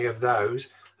haven't got any of those.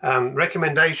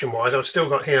 Recommendation-wise, I've still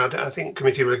got here. I think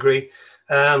committee will agree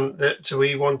that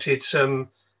we wanted some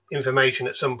information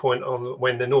at some point on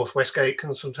when the North West Gate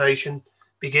consultation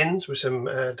begins, with some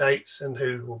dates and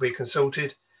who will be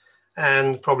consulted,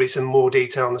 and probably some more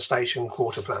detail on the station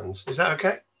quarter plans. Is that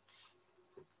okay?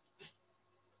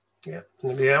 Yeah.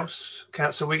 Anybody else?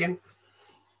 Councillor Wiggin?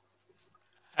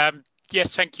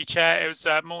 Yes, thank you, Chair. It was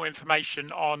more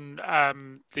information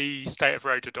on the state of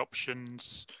road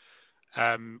adoptions,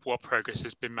 what progress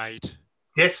has been made.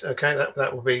 Yes, okay,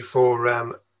 that will be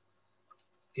for,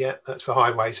 yeah, that's for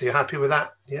highway. So you're happy with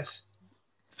that? Yes.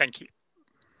 Thank you.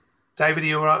 David, are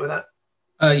you all right with that?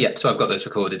 Yeah, so I've got those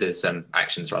recorded as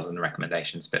actions rather than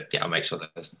recommendations, but yeah, I'll make sure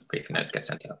that those briefing notes get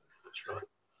sent out. That's right.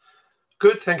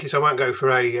 Good, thank you. So I won't go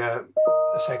for a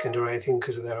second or anything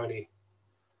because there are any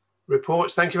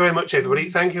reports. Thank you very much, everybody.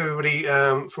 Thank you, everybody,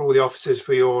 for all the officers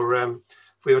for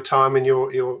your time and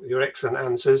your excellent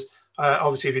answers.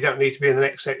 Obviously, if you don't need to be in the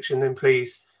next section, then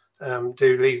please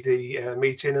do leave the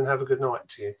meeting and have a good night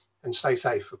to you and stay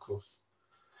safe, of course.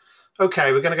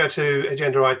 Okay, we're going to go to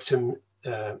agenda item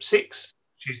 6,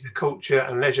 which is the Culture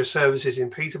and Leisure Services in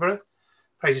Peterborough,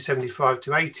 pages 75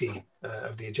 to 80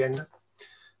 of the agenda.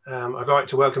 I'd like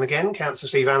to welcome again Councillor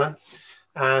Steve Allen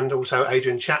and also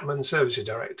Adrian Chapman, Services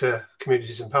Director,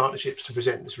 Communities and Partnerships, to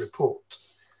present this report.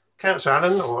 Councillor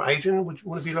Allen or Adrian, would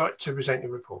one of you like to present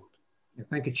your report?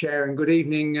 Thank you, Chair, and good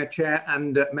evening, Chair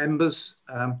and members.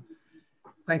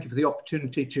 Thank you for the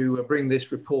opportunity to bring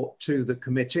this report to the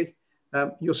committee.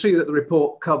 You'll see that the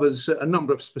report covers a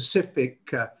number of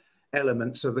specific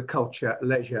elements of the culture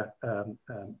leisure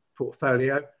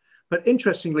portfolio, but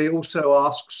interestingly it also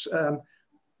asks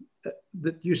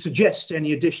that you suggest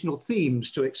any additional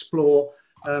themes to explore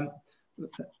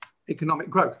economic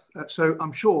growth. So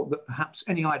I'm sure that perhaps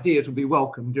any ideas will be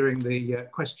welcome during the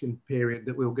question period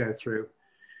that we'll go through.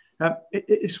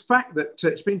 It's a fact that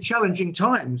it's been challenging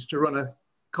times to run a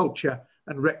culture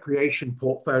and recreation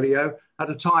portfolio at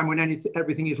a time when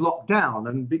everything is locked down,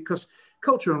 and because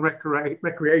culture and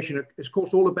recreation is of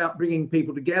course all about bringing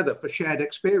people together for shared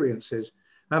experiences.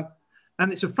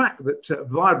 And it's a fact that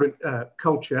vibrant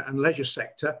culture and leisure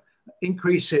sector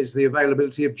increases the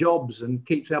availability of jobs and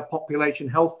keeps our population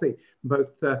healthy,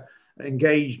 both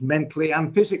engaged mentally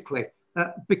and physically.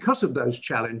 Because of those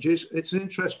challenges, it's an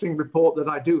interesting report that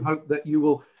I do hope that you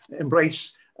will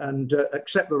embrace and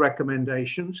accept the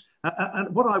recommendations.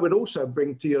 And what I would also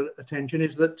bring to your attention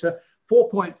is that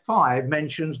 4.5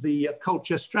 mentions the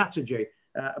culture strategy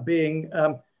being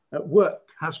work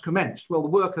has commenced. Well, the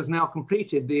work has now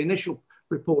completed. The initial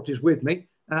report is with me,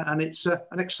 and it's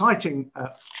an exciting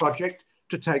project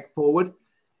to take forward.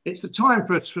 It's the time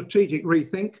for a strategic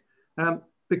rethink,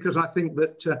 because I think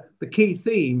that the key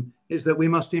theme is that we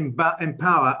must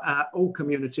empower all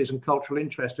communities and cultural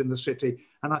interest in the city.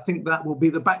 And I think that will be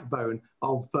the backbone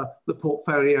of the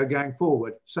portfolio going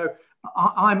forward. So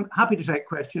I'm happy to take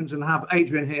questions and have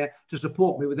Adrian here to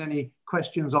support me with any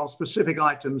questions on specific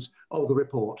items of the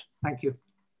report. Thank you.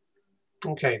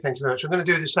 Okay, thank you very much. I'm going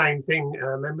to do the same thing,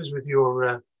 members, with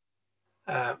your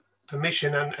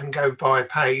permission and go by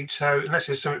page. So unless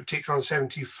there's something particular on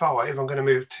 75, I'm going to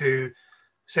move to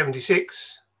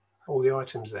 76, all the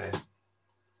items there.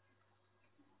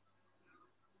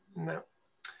 No.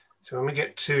 So when we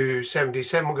get to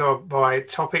 77, we'll go by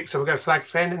topic. So we'll go flag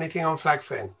fen. Anything on flag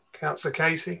fen? Councillor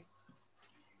Casey?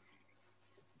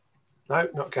 No,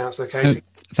 not Councillor Casey.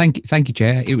 Thank you,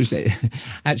 Chair. It was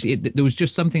actually, there was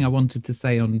just something I wanted to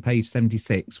say on page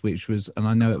 76, which was, and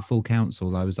I know at full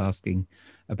council, I was asking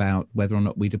about whether or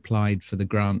not we'd applied for the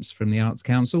grants from the Arts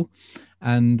Council.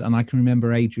 And I can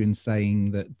remember Adrian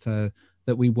saying that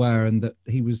that we were, and that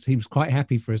he was quite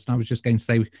happy for us. And I was just going to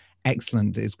say,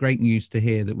 excellent. It's great news to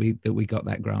hear that we got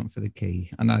that grant for the quay.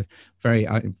 And I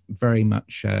very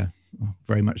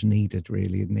much needed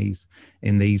really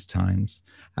in these times.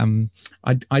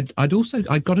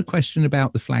 I got a question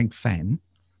about the flag fen.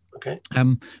 Okay.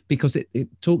 Because it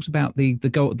talks about the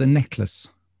necklace,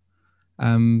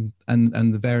 and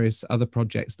the various other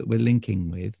projects that we're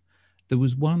linking with. There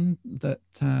was one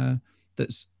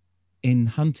that's in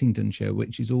Huntingdonshire,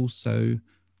 which is also,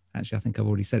 actually, I think I've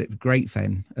already said it, Great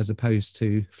Fen as opposed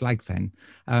to Flag Fen.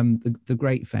 The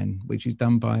Great Fen, which is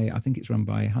done by, I think it's run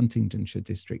by Huntingdonshire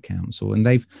District Council, and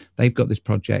they've got this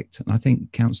project, and I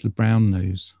think Councillor Brown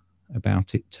knows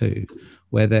about it too,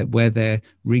 where they're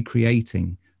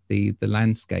recreating the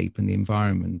landscape and the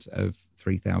environment of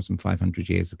 3,500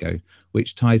 years ago,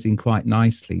 which ties in quite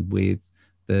nicely with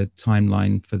the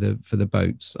timeline for the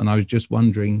boats. And I was just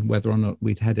wondering whether or not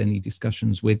we'd had any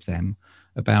discussions with them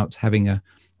about having a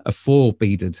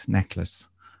 4-beaded necklace.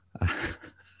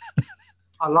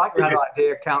 I like that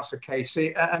idea, Councillor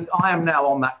Casey, and I am now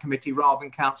on that committee rather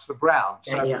than Councillor Brown.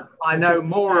 So I know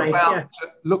more about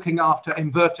looking after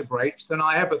invertebrates than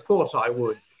I ever thought I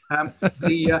would.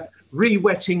 The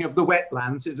re-wetting of the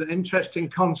wetlands is an interesting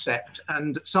concept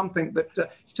and something that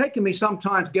it's taken me some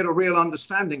time to get a real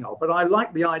understanding of, but I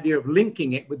like the idea of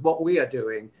linking it with what we are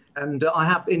doing. And I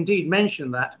have indeed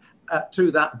mentioned that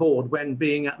to that board when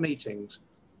being at meetings.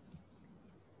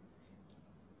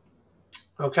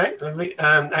 Okay, lovely.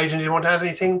 Adrian, do you want to add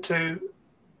anything to?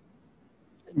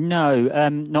 No,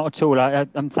 not at all.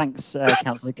 Thanks,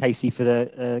 Councillor Casey, for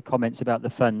the comments about the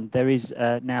fund. There is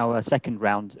now a second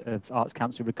round of Arts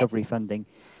Council recovery funding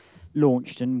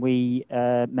launched, and we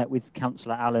met with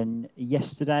Councillor Allen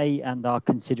yesterday and are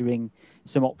considering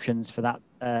some options for that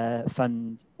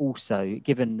fund also,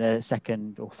 given the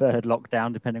second or third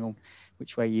lockdown, depending on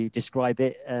which way you describe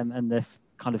it, and the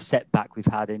kind of setback we've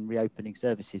had in reopening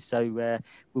services. So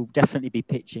we'll definitely be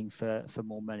pitching for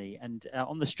more money. And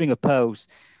on the String of Pearls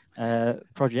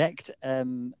project,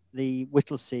 the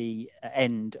Whittlesea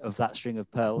end of that String of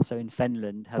Pearls, so in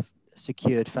Fenland, have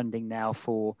secured funding now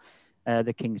for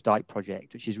the King's Dyke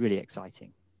project, which is really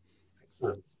exciting.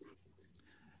 Excellent.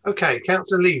 Okay,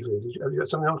 Councillor Levy, have you got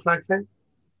something on flag fen?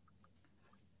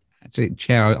 Actually,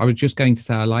 Chair, I was just going to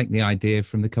say I like the idea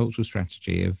from the cultural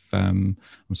strategy of, I'm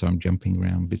sorry, I'm jumping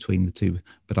around between the two,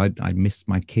 but I missed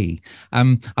my key.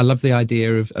 I love the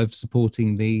idea of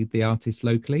supporting the artists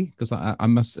locally, because I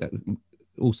must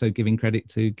also giving credit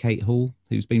to Kate Hall,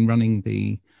 who's been running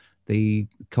the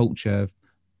culture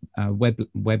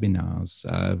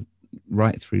webinars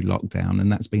right through lockdown,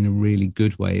 and that's been a really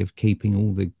good way of keeping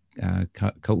all the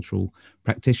cultural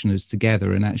practitioners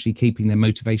together and actually keeping their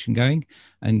motivation going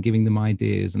and giving them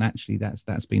ideas, and actually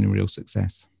that's been a real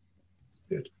success.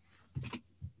 Good.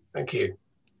 Thank you.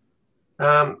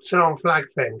 So on flag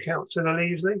then, Councillor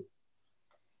Leasley?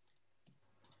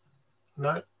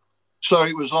 No?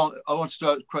 Sorry, it was on. I wanted to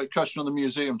ask a question on the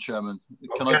museum, Chairman.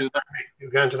 Can I do that? You're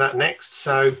going to that next.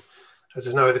 So, as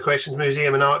there's no other questions,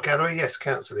 museum and art gallery. Yes,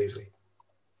 Councillor Leasley.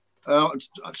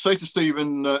 I'd say to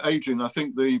Stephen, Adrian, I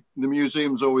think the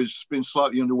museum's always been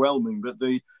slightly underwhelming, but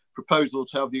the proposal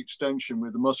to have the extension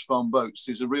with the Must Farm boats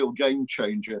is a real game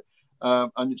changer.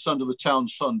 And it's under the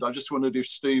town's fund. I just wondered if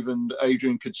Steve and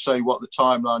Adrian could say what the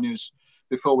timeline is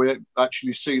before we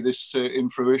actually see this in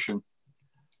fruition.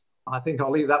 I think I'll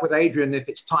leave that with Adrian. If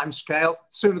it's time scale,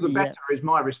 sooner the better is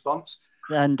my response.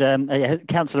 And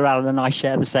Councillor Allen and I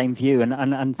share the same view.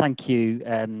 And thank you,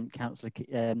 Councillor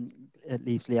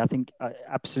Leasley. I think I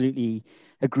absolutely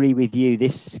agree with you.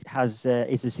 This is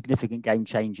a significant game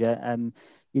changer.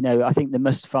 You know, I think the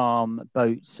Must Farm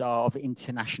boats are of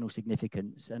international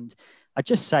significance. And I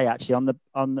just say, actually,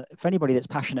 for anybody that's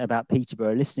passionate about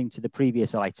Peterborough, listening to the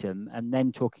previous item and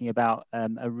then talking about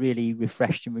a really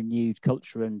refreshed and renewed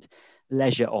culture and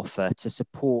leisure offer to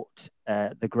support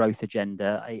the growth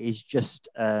agenda is just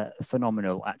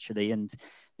phenomenal, actually. And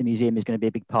the museum is going to be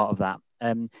a big part of that.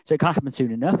 So it can't happen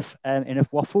soon enough. Enough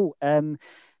waffle.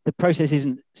 The process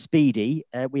isn't speedy.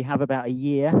 We have about a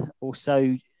year or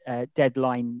so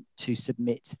deadline to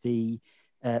submit the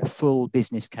full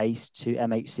business case to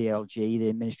MHCLG,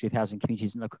 the Ministry of Housing,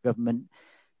 Communities and Local Government,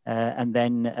 and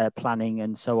then planning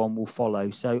and so on will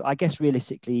follow. So I guess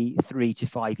realistically 3 to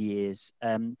 5 years,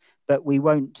 but we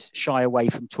won't shy away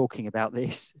from talking about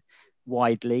this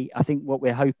widely. I think what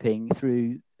we're hoping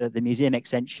through the museum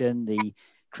extension, the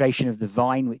creation of the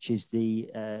Vine, which is the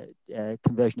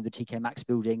conversion of the TK Maxx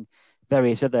building,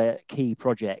 various other key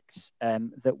projects,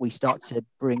 that we start to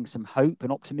bring some hope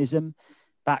and optimism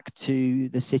back to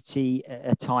the city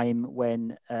at a time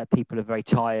when people are very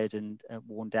tired and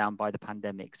worn down by the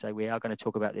pandemic. So we are going to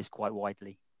talk about this quite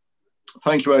widely.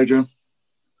 Thank you, Adrian.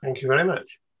 Thank you very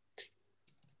much.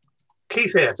 Key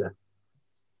Theatre.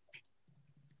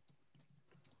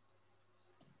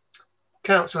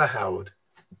 Councillor Howard.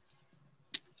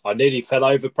 I nearly fell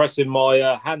over pressing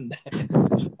my hand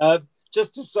there.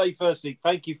 Just to say, firstly,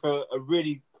 thank you for a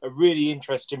really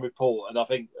interesting report, and I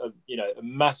think you know the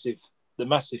massive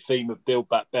theme of Build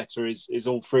Back Better is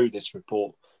all through this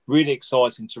report. Really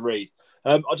exciting to read.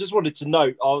 I just wanted to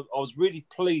note I was really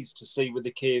pleased to see with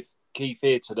the Key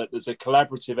Theatre that there's a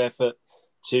collaborative effort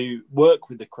to work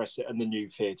with the Crescent and the New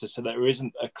Theatre, so that there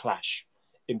isn't a clash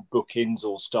in bookings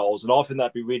or styles, and I think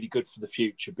that'd be really good for the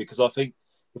future, because I think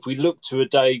if we look to a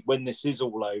day when this is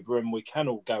all over and we can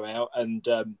all go out and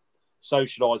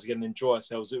socialise again and enjoy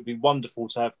ourselves, it would be wonderful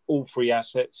to have all three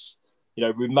assets, you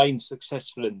know, remain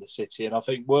successful in the city. And I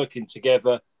think working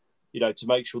together, you know, to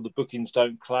make sure the bookings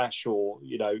don't clash or,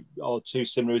 you know, are too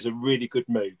similar is a really good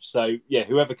move. So, yeah,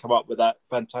 whoever come up with that,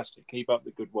 fantastic. Keep up the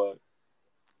good work.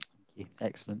 Thank you.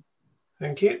 Excellent.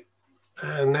 Thank you.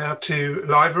 And now to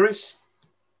libraries.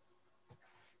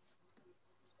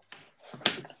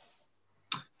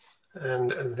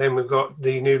 And then we've got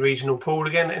the new regional pool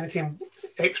again. Anything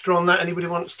extra on that anybody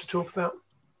wants to talk about?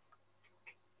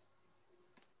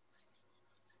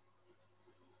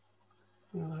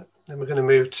 No. Then we're going to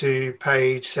move to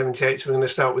page 78. So we're going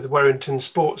to start with the Warrington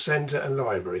Sports Centre and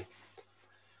Library.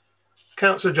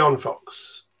 Councillor John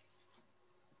Fox.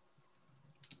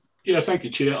 Yeah, thank you,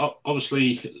 Chair.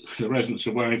 Obviously, the residents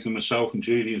of Warrington, myself and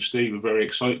Julie and Steve are very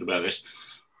excited about this.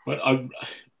 But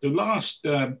the last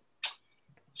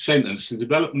sentence, the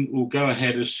development will go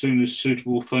ahead as soon as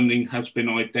suitable funding has been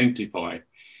identified.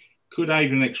 Could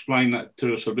Adrian explain that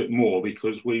to us a bit more?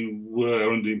 Because we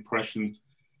were under the impression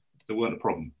there weren't a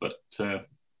problem, but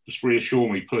just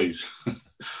reassure me, please.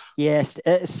 Yes,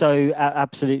 so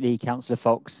absolutely, Councillor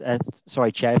Fox.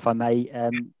 Sorry, Chair, if I may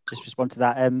just respond to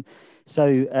that.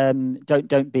 So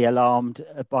don't be alarmed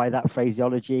by that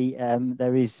phraseology.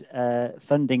 There is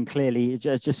funding clearly,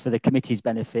 just for the committee's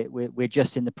benefit. We're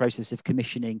just in the process of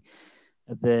commissioning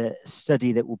the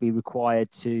study that will be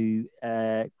required to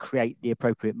create the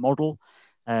appropriate model.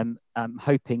 I'm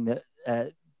hoping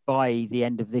that by the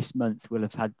end of this month we'll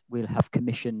have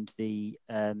commissioned the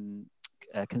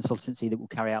consultancy that will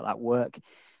carry out that work.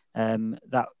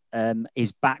 That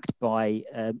is backed by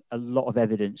a lot of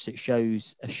evidence that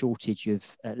shows a shortage of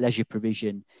leisure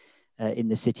provision in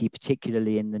the city,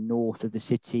 particularly in the north of the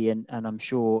city, and I'm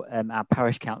sure our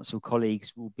parish council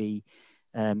colleagues will be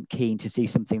keen to see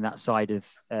something that side of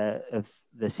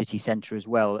the city centre as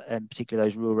well, particularly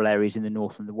those rural areas in the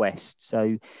north and the west.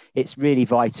 So it's really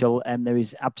vital, and there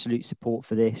is absolute support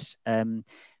for this.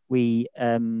 we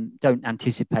don't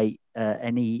anticipate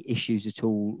any issues at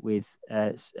all with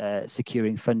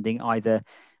securing funding, either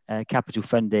capital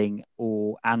funding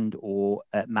or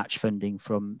match funding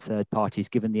from third parties,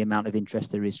 given the amount of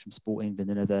interest there is from Sport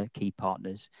England and other key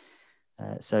partners.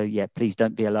 So yeah, please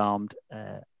don't be alarmed.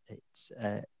 It's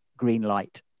green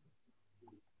light.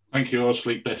 Thank you. I'll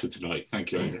sleep better tonight.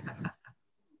 Thank you.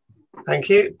 Thank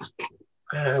you.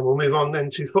 We'll move on then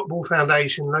to Football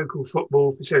Foundation local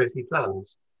football facility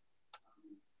plans.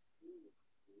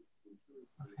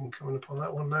 I think I'm going to pull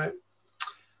that one now.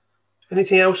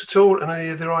 Anything else at all? And any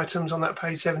other items on that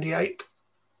page 78?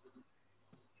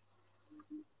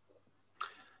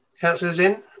 Councillors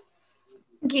in?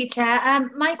 Thank you, Chair.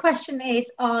 My question is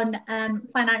on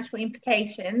financial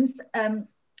implications.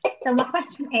 So my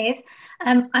question is,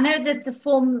 I know that the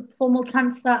formal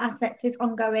transfer asset is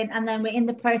ongoing, and then we're in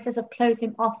the process of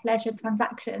closing off leisure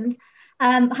transactions.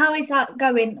 How is that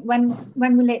going? When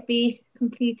will it be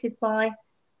completed by?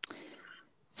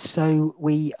 So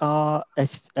we are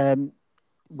as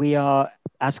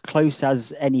close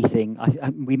as anything.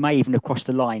 We may even have crossed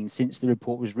the line since the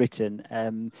report was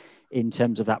written in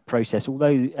terms of that process.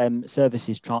 Although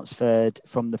services transferred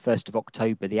from the 1st of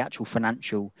October, the actual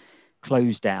financial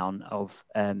close down of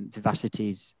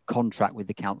Vivacity's contract with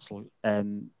the council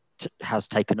has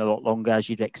taken a lot longer, as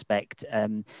you'd expect,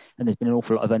 and there's been an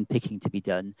awful lot of unpicking to be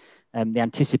done. The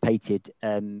anticipated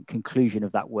conclusion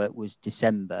of that work was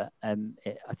December. I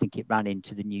think it ran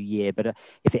into the new year, but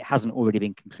if it hasn't already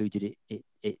been concluded,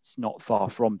 it's not far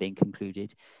from being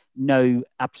concluded.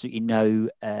 Absolutely no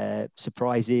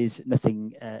surprises,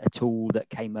 nothing at all that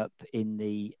came up in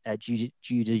the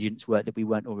due diligence work that we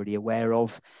weren't already aware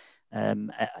of.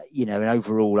 And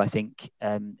overall, I think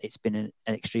it's been an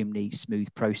extremely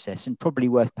smooth process, and probably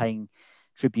worth paying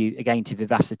tribute again to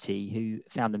Vivacity, who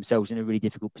found themselves in a really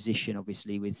difficult position,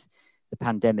 obviously, with the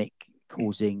pandemic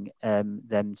causing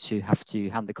them to have to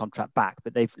hand the contract back.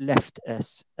 But they've left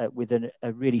us with a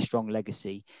really strong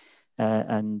legacy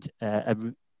and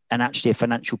actually a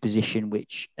financial position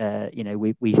which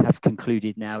we have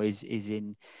concluded now is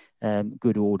in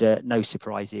good order, no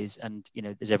surprises, and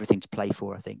there's everything to play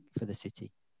for, I think, for the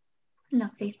city.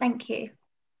 Lovely, thank you.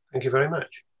 Thank you very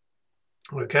much.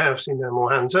 Okay, I've seen no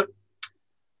more hands up.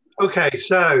 Okay,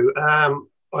 so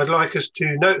I'd like us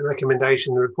to note the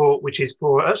recommendation in the report, which is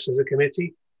for us as a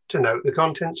committee to note the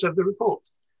contents of the report.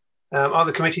 Are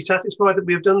the committee satisfied that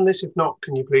we have done this? If not,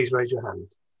 can you please raise your hand?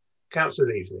 Councillor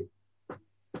Leasley.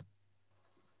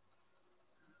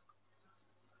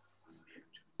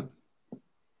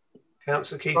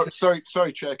 Councillor Keith. Oh,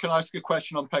 sorry, Chair. Can I ask a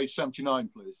question on page 79,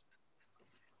 please?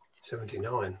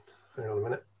 79. Hang on a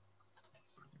minute.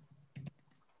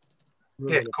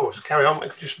 Yeah, of course. Carry on.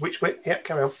 Just which bit? Yeah,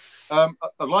 carry on.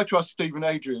 I'd like to ask Stephen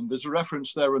Adrian. There's a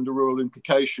reference there under rural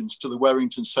implications to the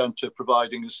Warrington Centre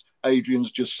providing, as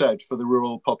Adrian's just said, for the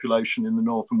rural population in the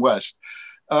north and west.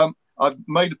 I've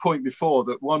made a point before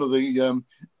that one of the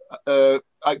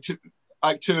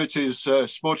activities,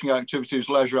 sporting activities,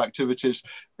 leisure activities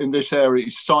in this area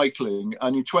is cycling.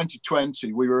 And in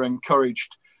 2020, we were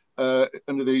encouraged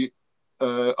under the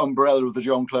umbrella of the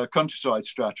John Clare Countryside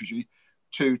Strategy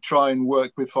to try and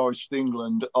work with Forest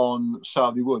England on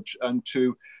Southey Wood and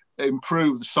to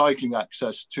improve the cycling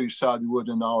access to Southey Wood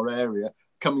in our area,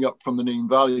 coming up from the Neem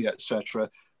Valley, etc.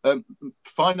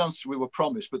 Finance we were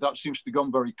promised, but that seems to have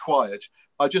gone very quiet.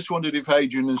 I just wondered if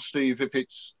Adrian and Steve, if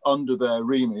it's under their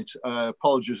remit,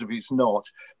 apologies if it's not,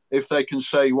 if they can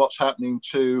say what's happening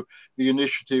to the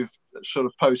initiative sort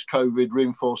of post-COVID,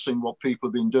 reinforcing what people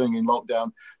have been doing in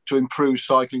lockdown to improve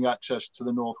cycling access to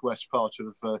the northwest part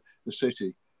of the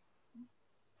city.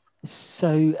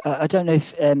 So I don't know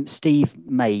if Steve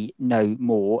may know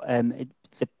more. It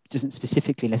doesn't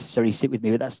specifically necessarily sit with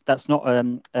me, but that's not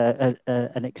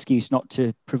an excuse not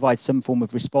to provide some form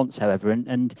of response, however.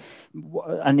 And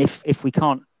if we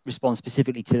can't respond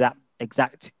specifically to that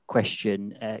exact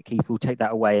question, Keith will take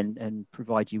that away and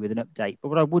provide you with an update. But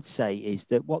what I would say is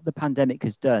that what the pandemic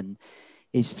has done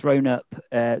is thrown up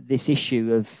this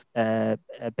issue of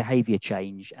behaviour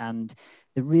change and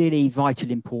the really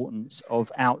vital importance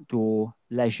of outdoor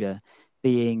leisure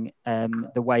being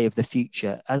the way of the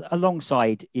future,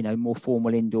 alongside more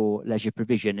formal indoor leisure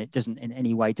provision. It doesn't in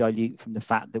any way dilute from the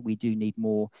fact that we do need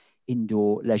more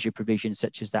indoor leisure provision,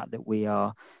 such as that we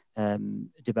are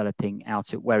developing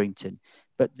out at Warrington.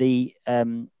 But I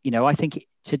think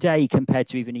today, compared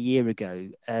to even a year ago,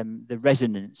 the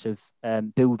resonance of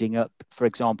building up, for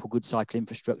example, good cycle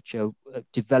infrastructure,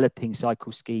 developing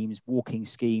cycle schemes, walking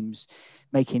schemes,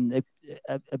 making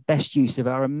a best use of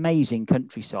our amazing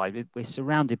countryside. We're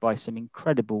surrounded by some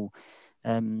incredible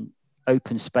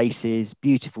open spaces,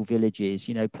 beautiful villages,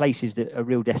 you know, places that are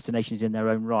real destinations in their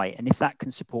own right. And if that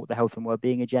can support the health and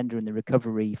wellbeing agenda and the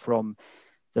recovery from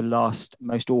the last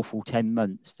most awful 10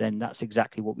 months, then that's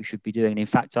exactly what we should be doing. And in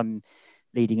fact, I'm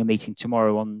leading a meeting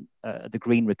tomorrow on the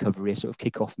green recovery, a sort of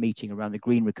kick-off meeting around the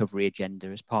green recovery agenda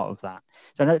as part of that.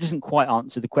 So I know it doesn't quite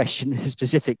answer the question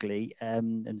specifically,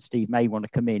 and Steve may want to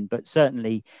come in, but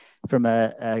certainly from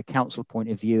a council point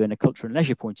of view and a culture and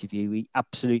leisure point of view, we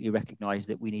absolutely recognise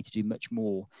that we need to do much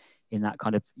more in that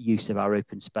kind of use of our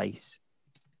open space.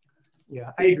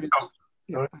 Yeah, Adrian.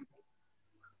 Yeah.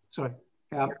 Sorry.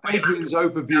 Adrian's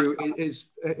overview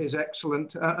is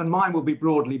excellent, and mine will be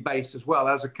broadly based as well.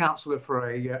 As a councillor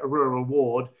for a rural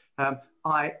ward,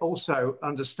 I also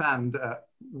understand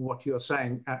what you're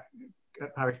saying,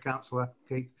 Parish Councillor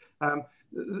Keith.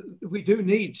 We do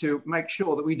need to make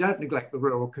sure that we don't neglect the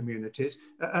rural communities,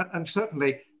 and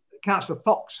certainly Councillor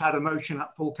Fox had a motion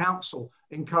at full council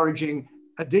encouraging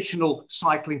additional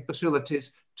cycling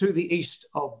facilities to the east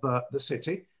of the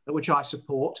city, which I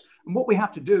support. And what we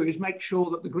have to do is make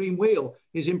sure that the green wheel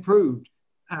is improved,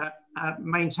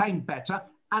 maintained better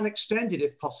and extended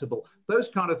if possible. Those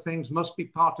kind of things must be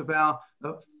part of our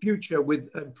future with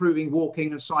improving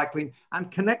walking and cycling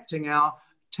and connecting our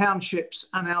townships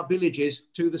and our villages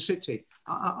to the city.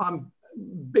 I'm a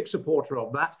big supporter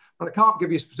of that, but I can't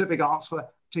give you a specific answer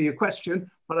to your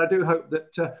question, but I do hope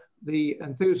that the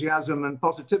enthusiasm and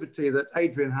positivity that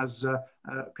Adrian has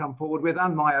come forward with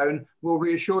and my own will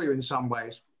reassure you in some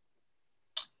ways.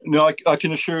 No, I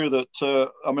can assure you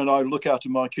that, I mean, I look out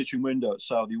of my kitchen window at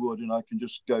Southey Wood and I can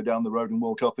just go down the road and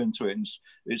walk up into it. And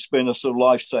it's been a sort of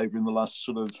lifesaver in the last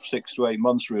sort of 6 to 8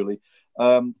 months, really.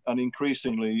 And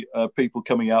increasingly, people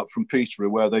coming out from Peterborough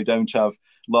where they don't have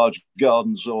large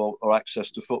gardens or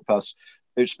access to footpaths.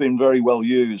 It's been very well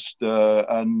used,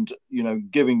 and you know,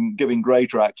 giving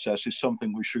greater access is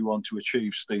something which we want to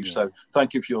achieve, Steve. Yeah. So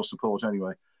thank you for your support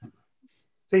anyway.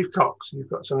 Steve Cox, you've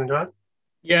got something to add?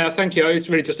 Yeah, thank you. It's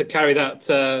really just to carry that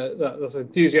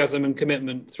enthusiasm and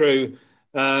commitment through.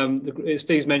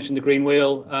 Steve's mentioned the Green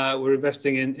Wheel. We're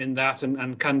investing in that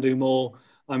and can do more,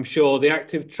 I'm sure. The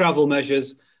active travel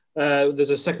measures, there's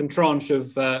a second tranche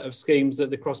of schemes that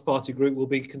the cross-party group will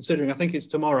be considering. I think it's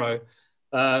tomorrow,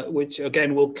 which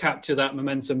again will capture that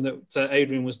momentum that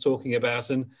Adrian was talking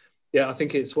about. And yeah, I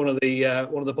think it's one of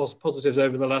the positives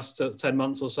over the last 10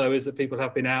 months or so is that people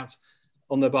have been out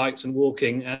on their bikes and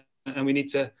walking. And we need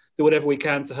to do whatever we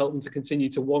can to help them to continue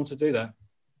to want to do that.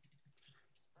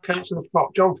 Councillor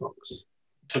Fox, John Fox.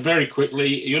 Very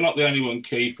quickly, you're not the only one,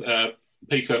 Keith.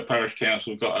 Peakirk Parish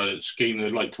Council have got a scheme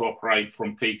they'd like to operate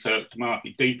from Peakirk to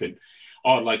Market Deeping.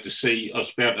 I'd like to see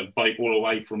us be able to bike all the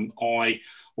way from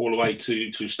all the way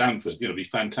to Stamford. You know, it'd be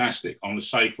fantastic on a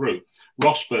safe route.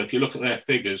 Rossburgh, if you look at their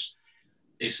figures,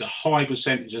 it's a high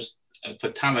percentage of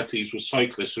fatalities with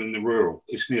cyclists in the rural.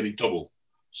 It's nearly double.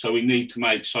 So we need to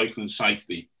make cycling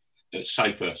safety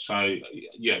safer. So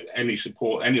yeah, any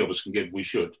support any of us can give, we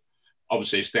should.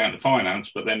 Obviously, it's down to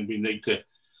finance, but then we need to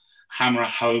hammer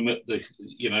home at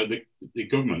the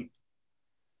government.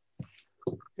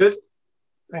 Good.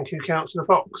 Thank you, Councillor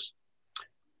Fox.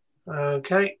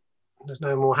 Okay, there's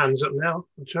no more hands up now,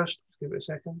 I trust. Let's give it a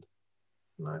second.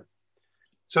 No.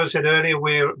 So as I said earlier,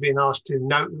 we're being asked to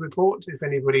note the report. If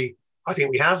anybody, I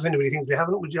think we have, if anybody thinks we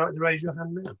haven't, would you like to raise your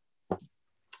hand now?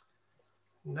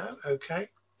 No, okay.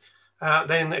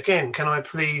 Then again, can I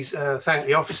please thank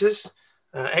the officers?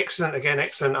 Excellent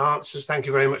answers. Thank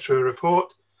you very much for your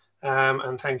report.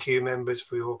 And thank you, members,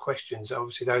 for your questions.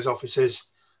 Obviously, those officers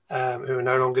who are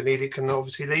no longer needed can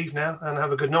obviously leave now, and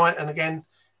have a good night. And again,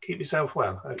 keep yourself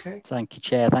well, okay? Thank you,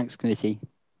 Chair. Thanks, Committee.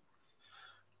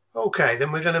 Okay,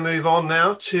 then we're going to move on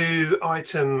now to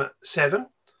item 7,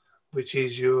 which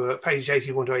is your page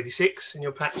 81 to 86 in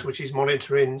your packs, which is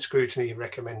monitoring scrutiny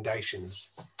recommendations.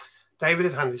 David,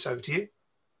 I'll hand this over to you.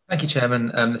 Thank you,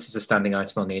 Chairman. This is a standing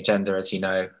item on the agenda, as you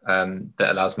know,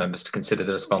 that allows members to consider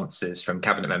the responses from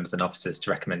Cabinet members and officers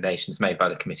to recommendations made by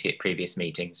the committee at previous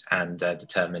meetings and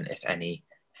determine if any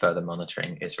further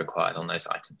monitoring is required on those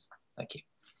items. Thank you.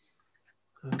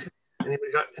 Okay.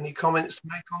 Anybody got any comments to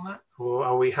make on that? Or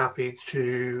are we happy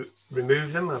to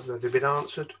remove them? Have they been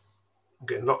answered? I'm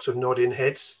getting lots of nodding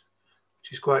heads,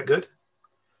 which is quite good.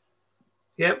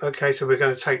 Yep, okay, so we're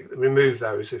going to remove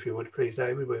those, if you would, please,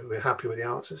 David. We're happy with the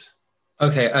answers.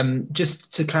 Okay,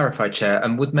 just to clarify, Chair,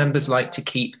 would members like to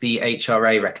keep the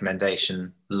HRA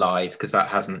recommendation live, because that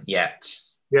hasn't yet?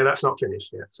 Yeah, that's not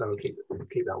finished yet, so we'll keep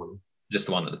that one. Just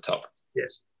the one at the top?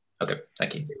 Yes. Okay,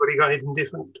 thank you. Anybody got anything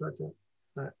different to it?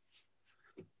 No.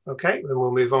 Okay, then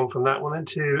we'll move on from that one then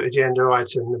to agenda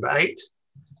item number 8,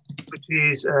 which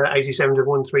is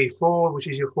 87-134, which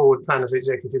is your forward plan of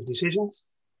executive decisions.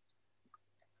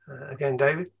 Again,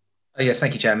 David. Yes,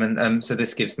 thank you, Chairman. So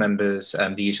this gives members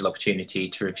the usual opportunity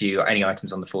to review any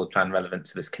items on the forward plan relevant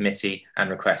to this committee and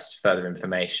request further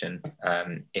information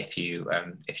if you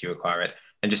require it.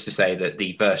 And just to say that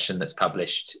the version that's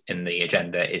published in the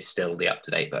agenda is still the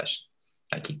up-to-date version.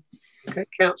 Thank you. Okay,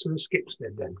 Councillor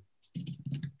Skipstead then.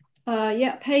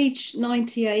 Yeah, page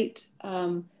 98,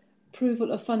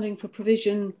 approval of funding for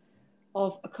provision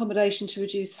of accommodation to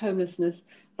reduce homelessness.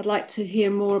 I'd like to hear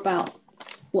more about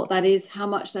what that is, how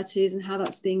much that is, and how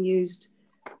that's being used.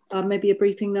 Maybe a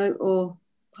briefing note, or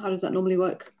how does that normally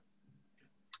work?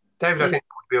 David, I think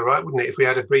that would be all right, wouldn't it? If we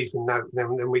had a briefing note,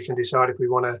 then we can decide if we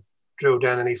want to drill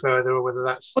down any further or whether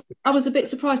that's... I was a bit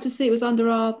surprised to see it was under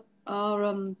our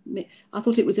I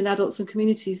thought it was in adults and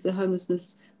communities, the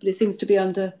homelessness, but it seems to be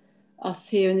under us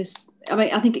here in this. I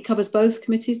mean, I think it covers both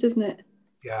committees, doesn't it?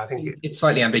 Yeah, I think it's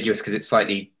slightly ambiguous because it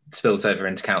slightly spills over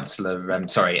into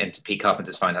into Pete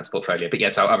Carpenter's finance portfolio. But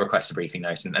yes, I'll request a briefing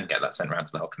note and get that sent around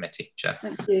to the whole committee, Chair.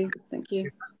 Thank you. Thank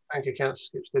you. Thank you,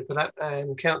 Councillor Skipstead, for that.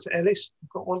 And Councillor Ellis, you've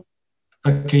got one.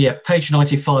 Okay, yeah, page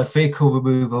 95, vehicle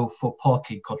removal for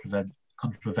parking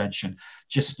contravention.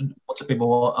 Just want a bit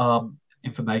more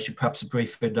information, perhaps a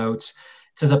briefing note. It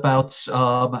says about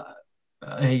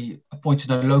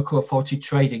appointing a local authority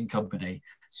trading company.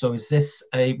 So is this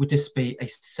would this be a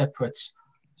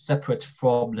separate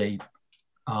from the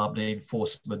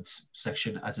enforcement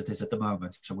section as it is at the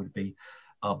moment? So would it be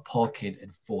parking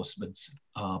enforcement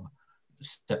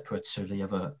separate to the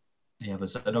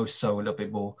others, and also a little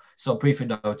bit more. So a briefing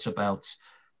note about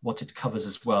what it covers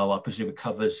as well. I presume it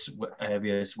covers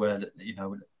areas where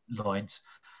lines,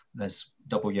 there's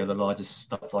double yellow lines and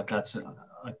stuff like that. So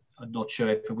I'm not sure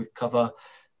if it would cover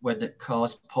when the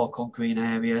cars park on green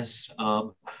areas,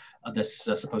 and there's,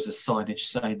 I suppose, there's signage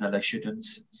saying that they shouldn't.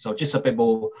 So just a bit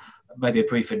more, maybe a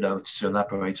briefing note to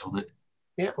elaborate on it.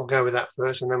 Yeah, we'll go with that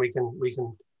first, and then we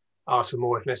can ask for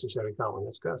more if necessary, can't we?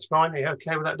 That's fine. Are you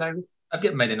okay with that, David? I've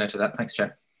made a note of that. Thanks,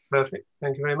 Chair. Perfect.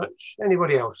 Thank you very much.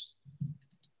 Anybody else?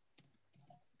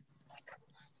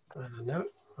 No.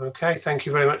 Okay. Thank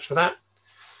you very much for that.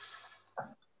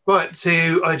 Right,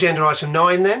 to agenda item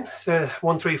 9 then, the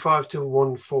 135 to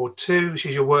 142, which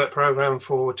is your work programme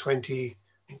for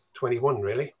 2021,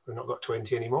 really. We've not got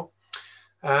 20 anymore.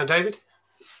 David?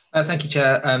 Thank you,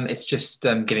 Chair. It's just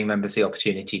giving members the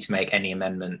opportunity to make any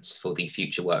amendments for the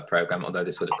future work programme, although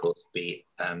this would, of course, be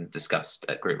discussed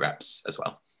at group reps as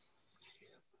well.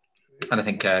 And I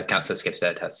think Councillor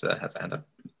Skipstead has a hand up.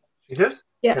 He does?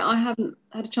 Yeah, I haven't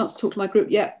had a chance to talk to my group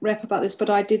rep about this, but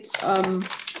I did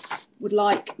would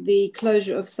like the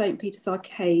closure of St. Peter's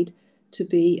Arcade to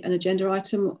be an agenda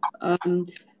item.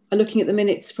 Looking at the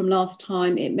minutes from last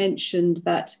time, it mentioned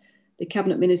that the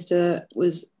Cabinet Minister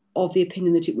was of the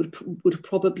opinion that it would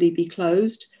probably be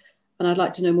closed. And I'd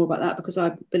like to know more about that, because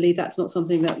I believe that's not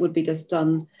something that would be just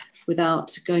done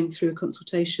without going through a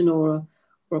consultation or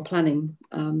a planning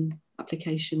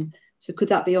application. So could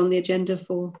that be on the agenda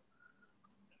for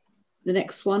the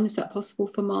next one? Is that possible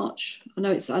for March? I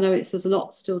know there's a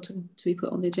lot still to be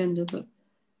put on the agenda, but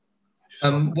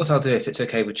what I'll do, if it's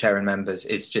okay with Chair and members,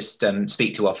 is just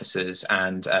speak to officers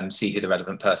and see who the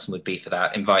relevant person would be for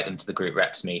that, invite them to the group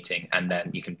reps meeting, and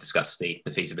then you can discuss the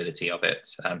feasibility of it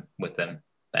with them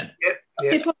then.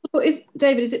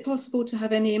 David, is it possible to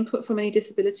have any input from any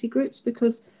disability groups?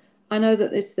 Because I know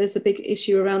that there's a big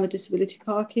issue around the disability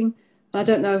parking. I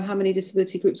don't know how many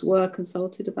disability groups were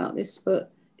consulted about this,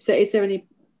 but is there any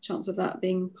chance of that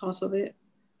being part of it?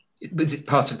 Is it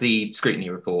part of the scrutiny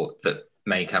report that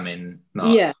may come in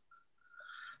March? Yeah.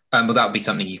 Well, that would be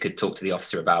something you could talk to the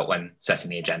officer about when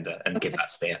setting the agenda and give that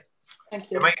steer.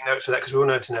 Thank you. We'll make notes of that, because we'll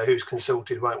need to know who's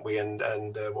consulted, won't we, and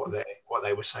what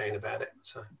they were saying about it.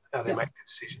 So how they make the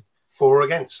decision, for or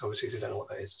against. Obviously, we don't know what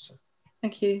that is. So.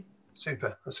 Thank you.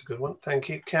 Super. That's a good one. Thank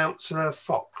you, Councillor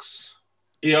Fox.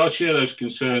 Yeah, I share those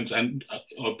concerns, and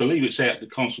I believe it's out the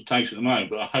consultation at the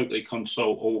moment, but I hope they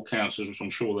consult all councillors, which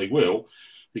I'm sure they will,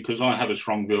 because I have a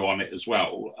strong view on it as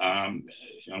well. I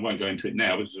won't go into it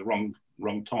now, because it's the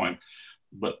wrong time.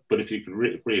 But if you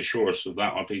could reassure us of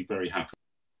that, I'd be very happy.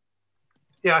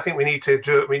 Yeah, I think we need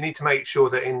to make sure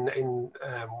that in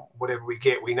whatever we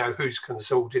get, we know who's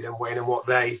consulted and when and what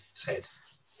they said.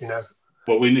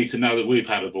 Well, we need to know that we've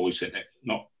had a voice in it.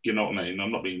 Not, you know what I mean?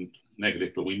 I'm not being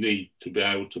negative, but we need to be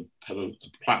able to have a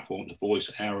platform to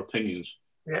voice our opinions.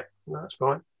 Yeah, no, that's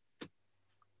fine.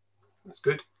 That's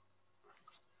good.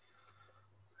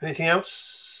 Anything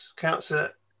else,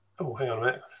 Councillor? Oh, hang on a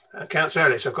minute, Councillor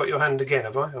Ellis. I've got your hand again,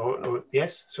 have I? Or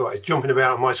yes, it's all right. It's jumping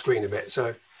about on my screen a bit.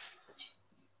 So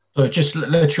So just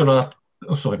literally on that,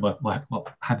 oh sorry, my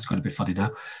hand's going to be funny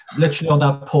now. Literally on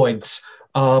that point,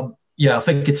 yeah, I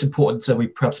think it's important that we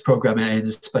perhaps program it in,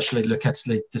 especially look at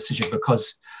the decision,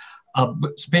 because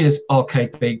Spears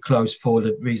Arcade being closed for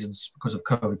the reasons because of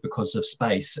COVID, because of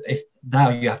space. If now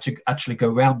you have to actually go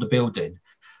around the building,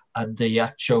 and the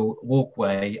actual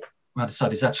walkway around the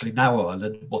side is actually narrower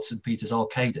than what St. Peter's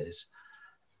Arcade is.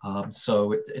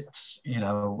 So it's, you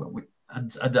know,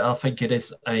 and I think it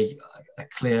is a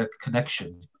clear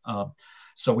connection.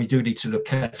 So we do need to look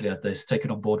carefully at this,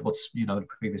 taking on board what's, you know, the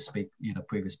previous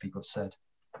people have said.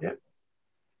 Yeah.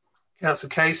 Councillor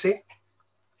Casey.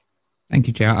 Thank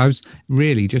you, Chair. I was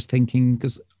really just thinking,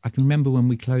 because I can remember when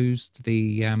we closed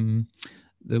the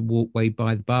walkway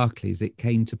by the Barclays, it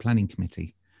came to planning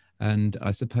committee. And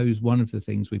I suppose one of the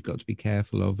things we've got to be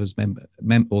careful of as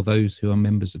or those who are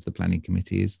members of the planning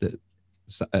committee is that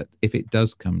if it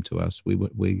does come to us,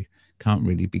 we can't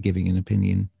really be giving an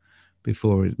opinion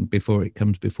before it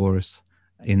comes before us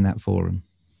in that forum.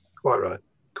 Quite right,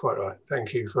 quite right.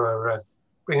 Thank you for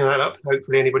bringing that up.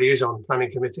 Hopefully anybody who's on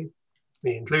planning committee,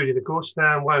 me included, of course,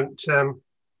 now won't show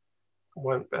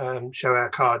our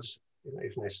cards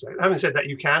if necessary. Having said that,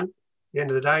 you can. At the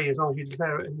end of the day, as long as you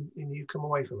declare it and you come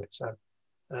away from it. So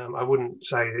I wouldn't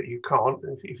say that you can't.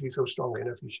 If you feel strong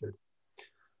enough, you should.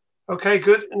 Okay,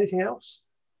 good. Anything else?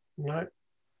 No.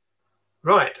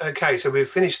 Right. Okay. So we've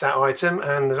finished that item,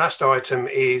 and the last item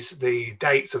is the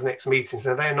dates of next meetings.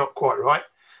 Now they're not quite right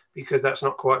because that's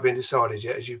not quite been decided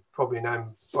yet, as you probably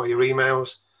know by your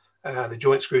emails. The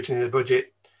joint scrutiny of the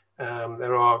budget.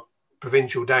 There are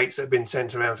provincial dates that have been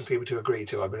sent around for people to agree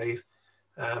to, I believe.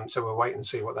 So we'll wait and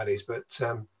see what that is. But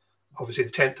obviously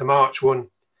the 10th of March one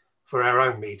for our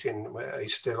own meeting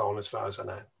is still on as far as I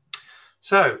know.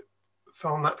 So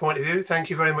from that point of view, thank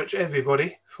you very much,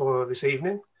 everybody, for this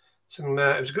evening. It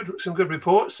was some good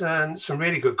reports and some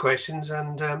really good questions.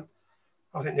 And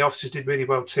I think the officers did really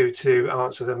well too to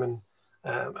answer them,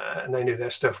 and they knew their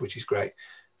stuff, which is great.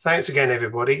 Thanks again,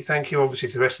 everybody. Thank you, obviously,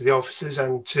 to the rest of the officers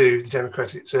and to the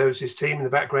Democratic Services team in the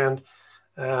background.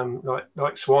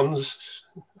 Like swans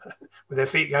with their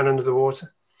feet going under the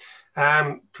water.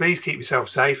 Please keep yourself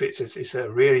safe. It's a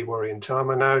really worrying time.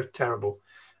 I know, terrible.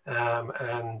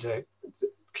 And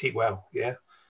keep well. Yeah.